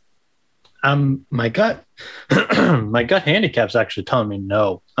Mets? My gut handicap's actually telling me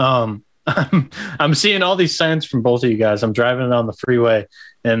no. I'm seeing all these signs from both of you guys. I'm driving on the freeway,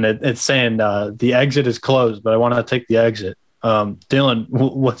 and it's saying the exit is closed, but I want to take the exit. Dylan,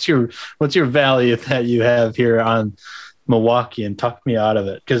 what's your value that you have here on Milwaukee, and talk me out of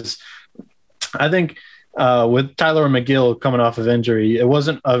it? Because I think with Tyler McGill coming off of injury, it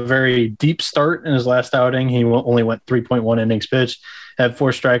wasn't a very deep start in his last outing. He only went 3.1 innings pitched, had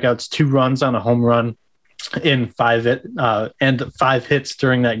 4 strikeouts, 2 runs on a home run in 5 hits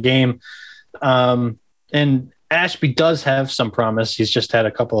during that game. And Ashby does have some promise. He's just had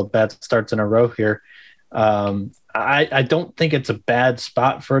a couple of bad starts in a row here. I don't think it's a bad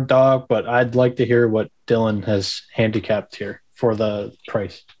spot for a dog, but I'd like to hear what Dylan has handicapped here for the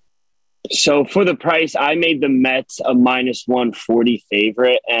price. So for the price, I made the Mets a minus 140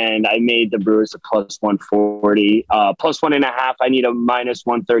 favorite, and I made the Brewers a plus 140. Plus 1.5, I need a minus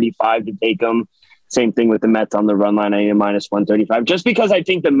 135 to take them. Same thing with the Mets on the run line. I need a minus 135. Just because I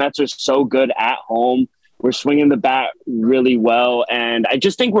think the Mets are so good at home. We're swinging the bat really well, and I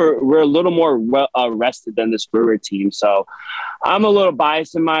just think we're a little more rested than this Brewer team. So I'm a little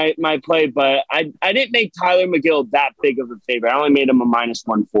biased in my play, but I didn't make Tyler McGill that big of a favorite. I only made him a minus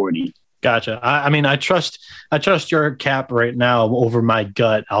 140. Gotcha. I mean, I trust your cap right now over my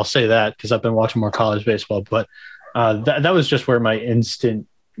gut. I'll say that because I've been watching more college baseball. But that was just where my instant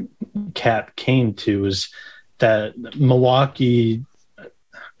cap came to, is that Milwaukee.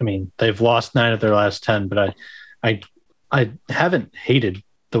 I mean, they've lost 9 of their last 10, but I haven't hated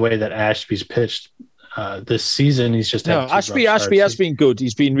the way that Ashby's pitched this season. He's just Ashby has been good.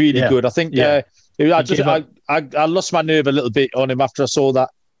 He's been really good. I think I lost my nerve a little bit on him after I saw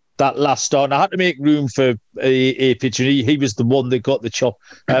that last start, and I had to make room for a pitcher. He was the one that got the chop.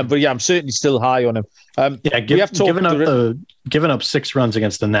 But yeah, I'm certainly still high on him. Giving up 6 runs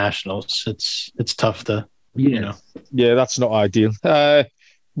against the Nationals, it's tough to Yeah, that's not ideal.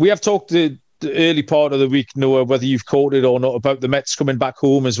 We have talked the early part of the week, Noah, whether you've caught it or not, about the Mets coming back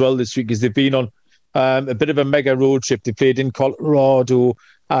home as well this week, because they've been on a bit of a mega road trip. They played in Colorado,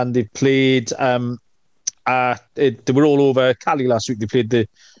 and they played. They were all over Cali last week. They played the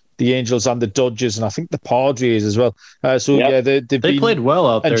Angels and the Dodgers, and I think the Padres as well. They played well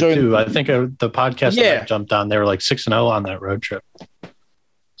out there too. I think the podcast that I jumped on, they were like 6-0 on that road trip.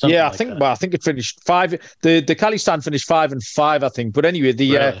 I think it finished 5. The Cali stand finished 5-5, I think. But anyway,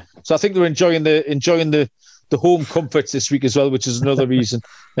 so I think they're enjoying the home comforts this week as well, which is another reason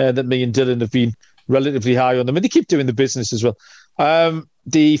that me and Dylan have been relatively high on them, and they keep doing the business as well.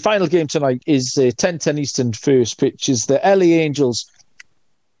 The final game tonight is 10:10 Eastern. First pitch is the LA Angels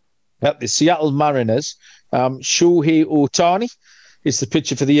at the Seattle Mariners. Shohei Ohtani is the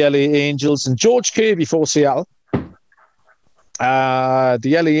pitcher for the LA Angels, and George Kirby for Seattle. The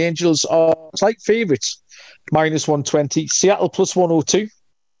LA Angels are slight favourites, -120. Seattle +102.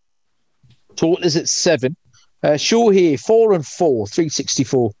 Total is at 7. Shohei 4-4,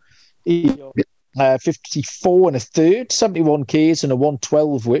 364. 54 and a third, 71 Ks and a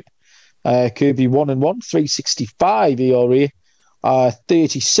 112 whip. Kirby 1-1, 365 ERA.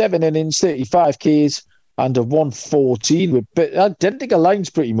 37 innings, 35 Ks and a 114 whip. But identical lines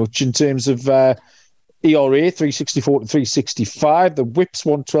pretty much in terms of ERA, 364 to 365. The whip's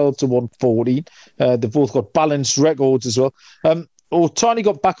 112 to 114. They've both got balanced records as well. Ohtani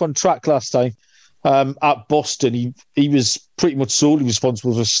got back on track last time at Boston. He was pretty much solely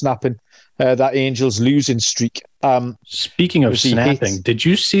responsible for snapping that Angels losing streak. Speaking of snapping, did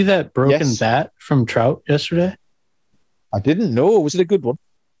you see that broken bat from Trout yesterday? I didn't know. Was it a good one?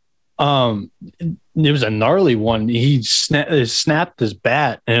 It was a gnarly one. He snapped his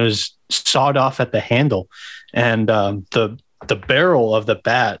bat, and it was sawed off at the handle, and the barrel of the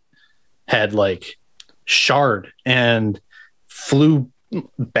bat had like charred and flew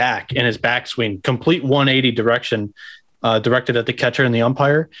back in his backswing, complete 180 direction, directed at the catcher and the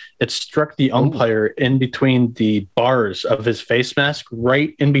umpire. It struck the umpire in between the bars of his face mask,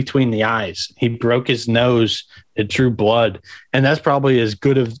 right in between the eyes. He broke his nose. It drew blood, and that's probably as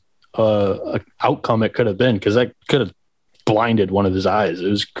good of an outcome it could have been, because that could have blinded one of his eyes. It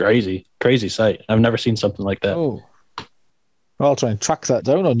was crazy sight. I've never seen something like that. Oh, I'll try and track that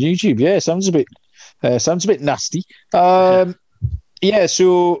down on YouTube. Yeah, sounds a bit nasty. So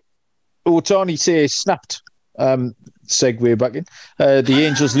Ohtani says snapped. Segue back in. The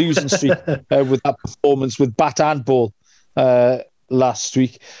Angels losing streak with that performance with bat and ball last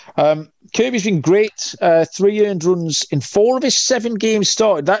week. Kirby's been great. 3 earned runs in 4 of his 7 games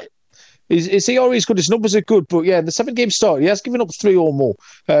started. That is he always good? His numbers are good, but in the 7 games started, he has given up 3 or more.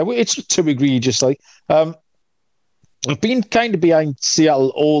 It's too egregious. I've been kind of behind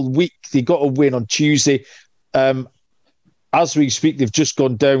Seattle all week. They got a win on Tuesday. As we speak, they've just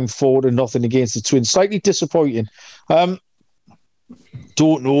gone down 4-0 against the Twins. Slightly disappointing.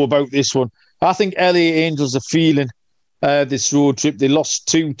 Don't know about this one. I think LA Angels are feeling this road trip. They lost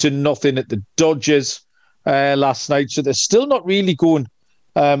 2-0 at the Dodgers last night, so they're still not really going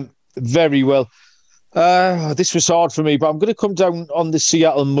very well. This was hard for me, but I'm going to come down on the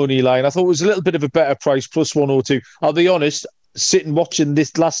Seattle money line. I thought it was a little bit of a better price, +102. I'll be honest, sitting watching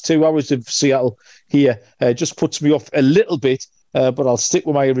this last 2 hours of Seattle here just puts me off a little bit, but I'll stick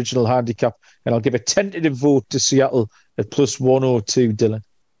with my original handicap, and I'll give a tentative vote to Seattle at +102, Dylan.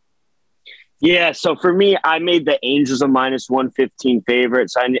 Yeah, so for me, I made the Angels a -115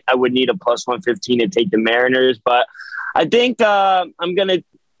 favorites. I would need a +115 to take the Mariners, but I think I'm going to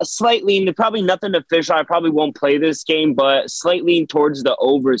slightly, probably nothing official. I probably won't play this game, but slightly towards the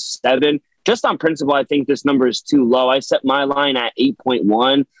over 7. Just on principle, I think this number is too low. I set my line at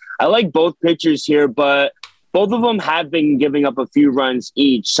 8.1. I like both pitchers here, but both of them have been giving up a few runs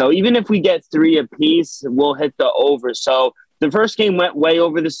each. So even if we get 3 apiece, we'll hit the over. So the first game went way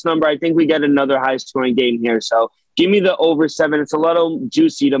over this number. I think we get another high-scoring game here. So give me the over 7. It's a little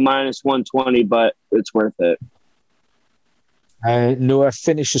juicy to -120, but it's worth it. Noah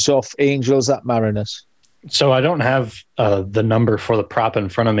finishes off Angels at Mariners. So I don't have the number for the prop in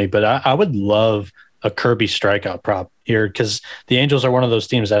front of me, but I would love a Kirby strikeout prop here, because the Angels are one of those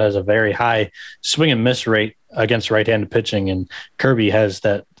teams that has a very high swing and miss rate against right-handed pitching, and Kirby has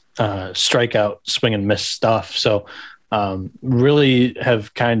that strikeout swing and miss stuff. So really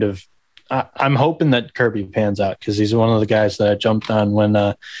have kind of I'm hoping that Kirby pans out, because he's one of the guys that I jumped on when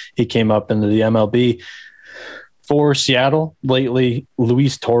he came up into the MLB. For Seattle lately,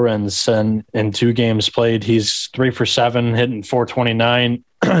 Luis Torrens, and in 2 games played, he's 3 for 7, hitting .429.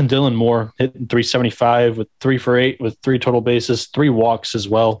 Dylan Moore hitting .375 with 3 for 8 with 3 total bases, 3 walks as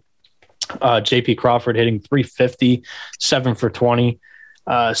well. J.P. Crawford hitting .350, 7 for 20.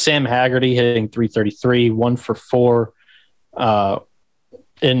 Sam Haggerty hitting .333, 1 for 4.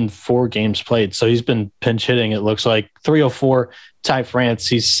 in 4 games played. So he's been pinch hitting. It looks like 304. Ty France,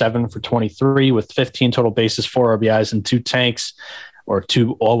 he's 7 for 23 with 15 total bases, 4 RBIs, and 2 tanks, or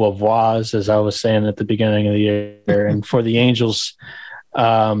 2 au revoirs, as I was saying at the beginning of the year. And for the Angels,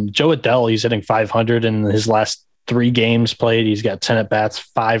 Jo Adell, he's hitting 500 in his last 3 games played. He's got 10 at bats,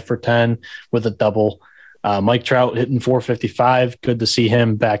 5 for 10 with a double. Mike Trout hitting 455. Good to see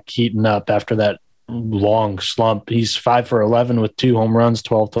him back heating up after that long slump. He's 5 for 11 with 2 home runs,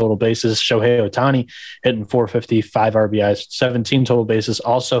 12 total bases. Shohei Ohtani hitting 450, 5 RBIs, 17 total bases.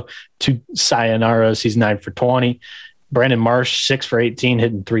 Also 2 sayonaras. He's 9 for 20. Brandon Marsh, 6 for 18,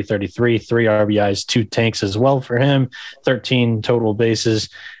 hitting 333, 3 RBIs, 2 tanks as well for him, 13 total bases.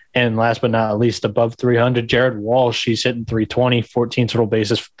 And last but not least, above 300, Jared Walsh, he's hitting 320, 14 total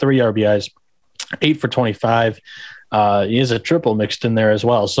bases, 3 RBIs, 8 for 25. He has a triple mixed in there as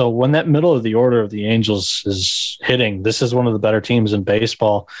well. So when that middle of the order of the Angels is hitting, this is one of the better teams in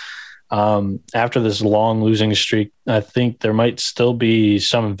baseball. After this long losing streak, I think there might still be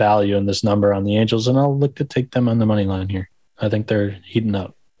some value in this number on the Angels, and I'll look to take them on the money line here. I think they're heating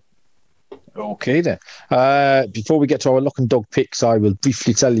up. Okay, then. Before we get to our lock and dog picks, I will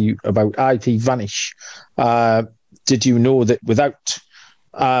briefly tell you about IP Vanish. Did you know that without...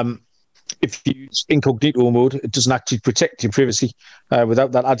 if you use incognito mode, it doesn't actually protect your privacy.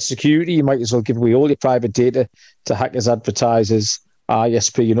 Without that added security, you might as well give away all your private data to hackers, advertisers,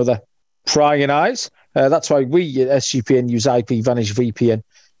 ISP, and other prying eyes. That's why we at SGPN use IP Vanish VPN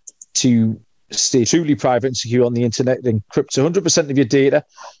to stay truly private and secure on the internet. It encrypts 100% of your data,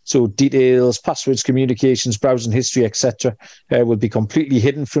 so details, passwords, communications, browsing history, etc. Will be completely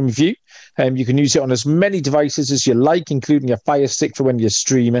hidden from view. You can use it on as many devices as you like, including your Fire Stick for when you're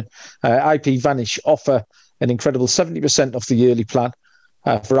streaming. IP Vanish offer an incredible 70% off the yearly plan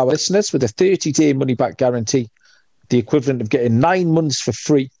for our listeners with a 30-day money-back guarantee, the equivalent of getting 9 months for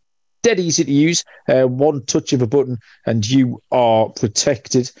free. Dead easy to use, one touch of a button and you are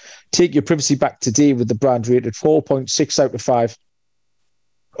protected. Take your privacy back today with the brand rated 4.6 out of 5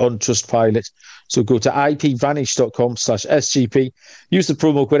 on Trustpilot. So go to ipvanish.com/SGP. Use the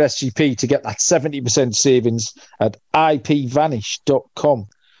promo code SGP to get that 70% savings at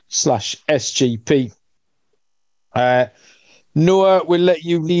ipvanish.com/SGP. Noah, we'll let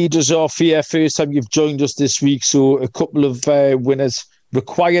you lead us off here. First time you've joined us this week, so a couple of winners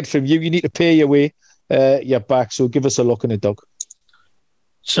required from you. You need to pay your way. You're back, so give us a lock and a dog.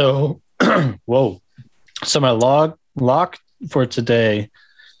 So, whoa. So my lock for today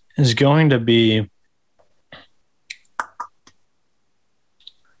is going to be,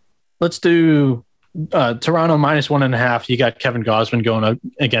 let's do Toronto -1.5. You got Kevin Gausman going up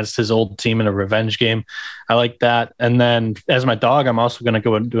against his old team in a revenge game. I like that. And then as my dog, I'm also going to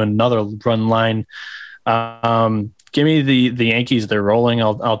go and do another run line. Give me the Yankees. They're rolling.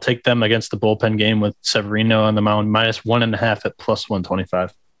 I'll take them against the bullpen game with Severino on the mound, -1.5 at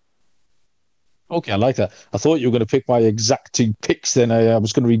 +125. Okay, I like that. I thought you were going to pick my exact 2 picks. Then I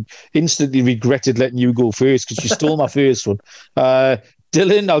was going to instantly regretted letting you go first because you stole my first one.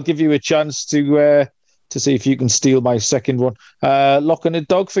 Dylan, I'll give you a chance to see if you can steal my second one. Lock and a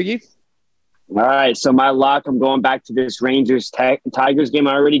dog for you. All right, so my lock, I'm going back to this Rangers-Tigers game.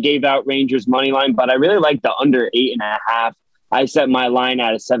 I already gave out Rangers money line, but I really like the under 8.5. I set my line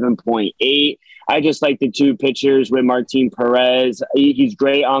at a 7.8. I just like the 2 pitchers with Martin Perez. He's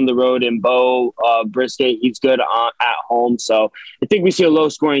great on the road, and Bo Brisket, he's good at home. So I think we see a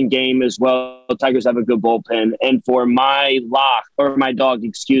low-scoring game as well. Tigers have a good bullpen. And for my lock, or my dog,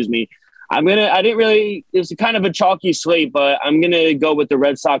 excuse me, it's kind of a chalky slate, but I'm going to go with the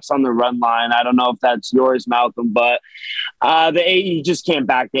Red Sox on the run line. I don't know if that's yours, Malcolm, but the A's, you just can't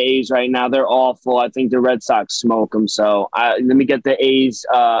back the A's right now. They're awful. I think the Red Sox smoke them. So let me get the A's,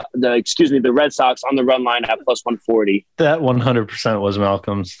 the Red Sox on the run line at +140. That 100% was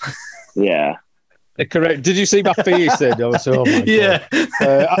Malcolm's. Yeah. Correct. Did you see my face then? Oh my yeah.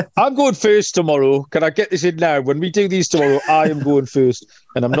 God. I'm going first tomorrow. Can I get this in now? When we do these tomorrow, I am going first,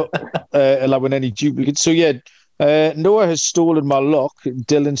 and I'm not allowing any duplicates. So yeah, Noah has stolen my lock.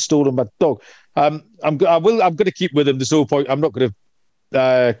 Dylan stolen my dog. I'm going to keep with him. There's no point. I'm not going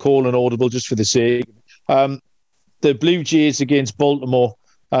to call an audible just for the sake. The Blue Jays against Baltimore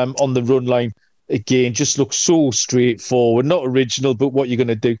on the run line. Again, just looks so straightforward, not original, but what you're going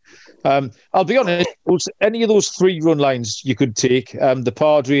to do. I'll be honest, any of those 3 run lines you could take, the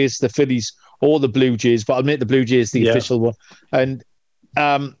Padres, the Phillies, or the Blue Jays, but I'll make the Blue Jays the official one. And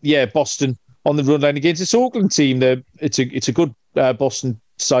Boston on the run line against this Oakland team. It's a good Boston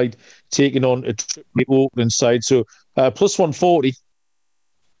side taking on a tricky Oakland side. So +140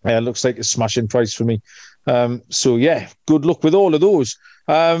 looks like a smashing price for me. So yeah, good luck with all of those.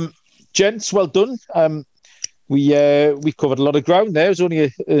 Gents, well done. We covered a lot of ground there. It was only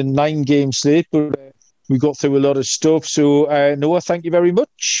a 9-game slate, but we got through a lot of stuff. So Noah, thank you very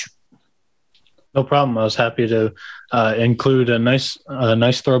much. No problem. I was happy to include a nice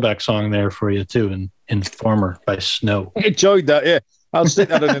throwback song there for you too, in Informer by Snow. I enjoyed that, yeah. I'll stick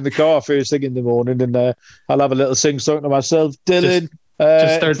that in the car first thing in the morning, and I'll have a little sing-song to myself. Dylan,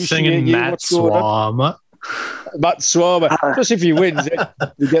 just start singing Matt Swama. Matt Swama. Just if he wins,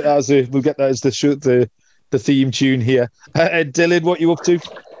 we'll get that as the theme tune here. Dylan, what you up to?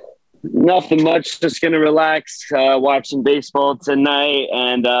 Nothing much. Just gonna relax, watch some baseball tonight,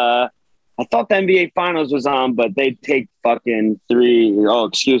 and I thought the NBA Finals was on, but they take fucking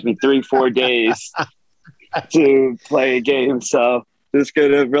 3-4 days to play a game. So just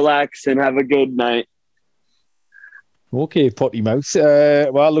gonna relax and have a good night. Okay, potty mouth.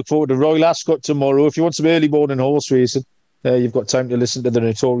 Well, I look forward to Royal Ascot tomorrow. If you want some early morning horse racing, you've got time to listen to the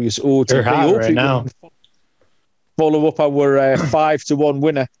Notorious OTP. They're hot right now. Follow up our 5-1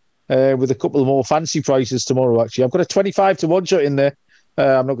 winner with a couple more fancy prices tomorrow. Actually, I've got a 25-1 shot in there.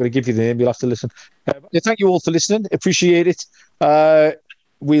 I'm not going to give you the name. You'll have to listen. Thank you all for listening. Appreciate it.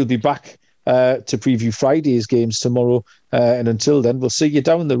 We'll be back to preview Friday's games tomorrow. And until then, we'll see you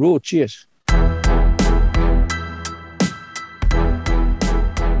down the road. Cheers.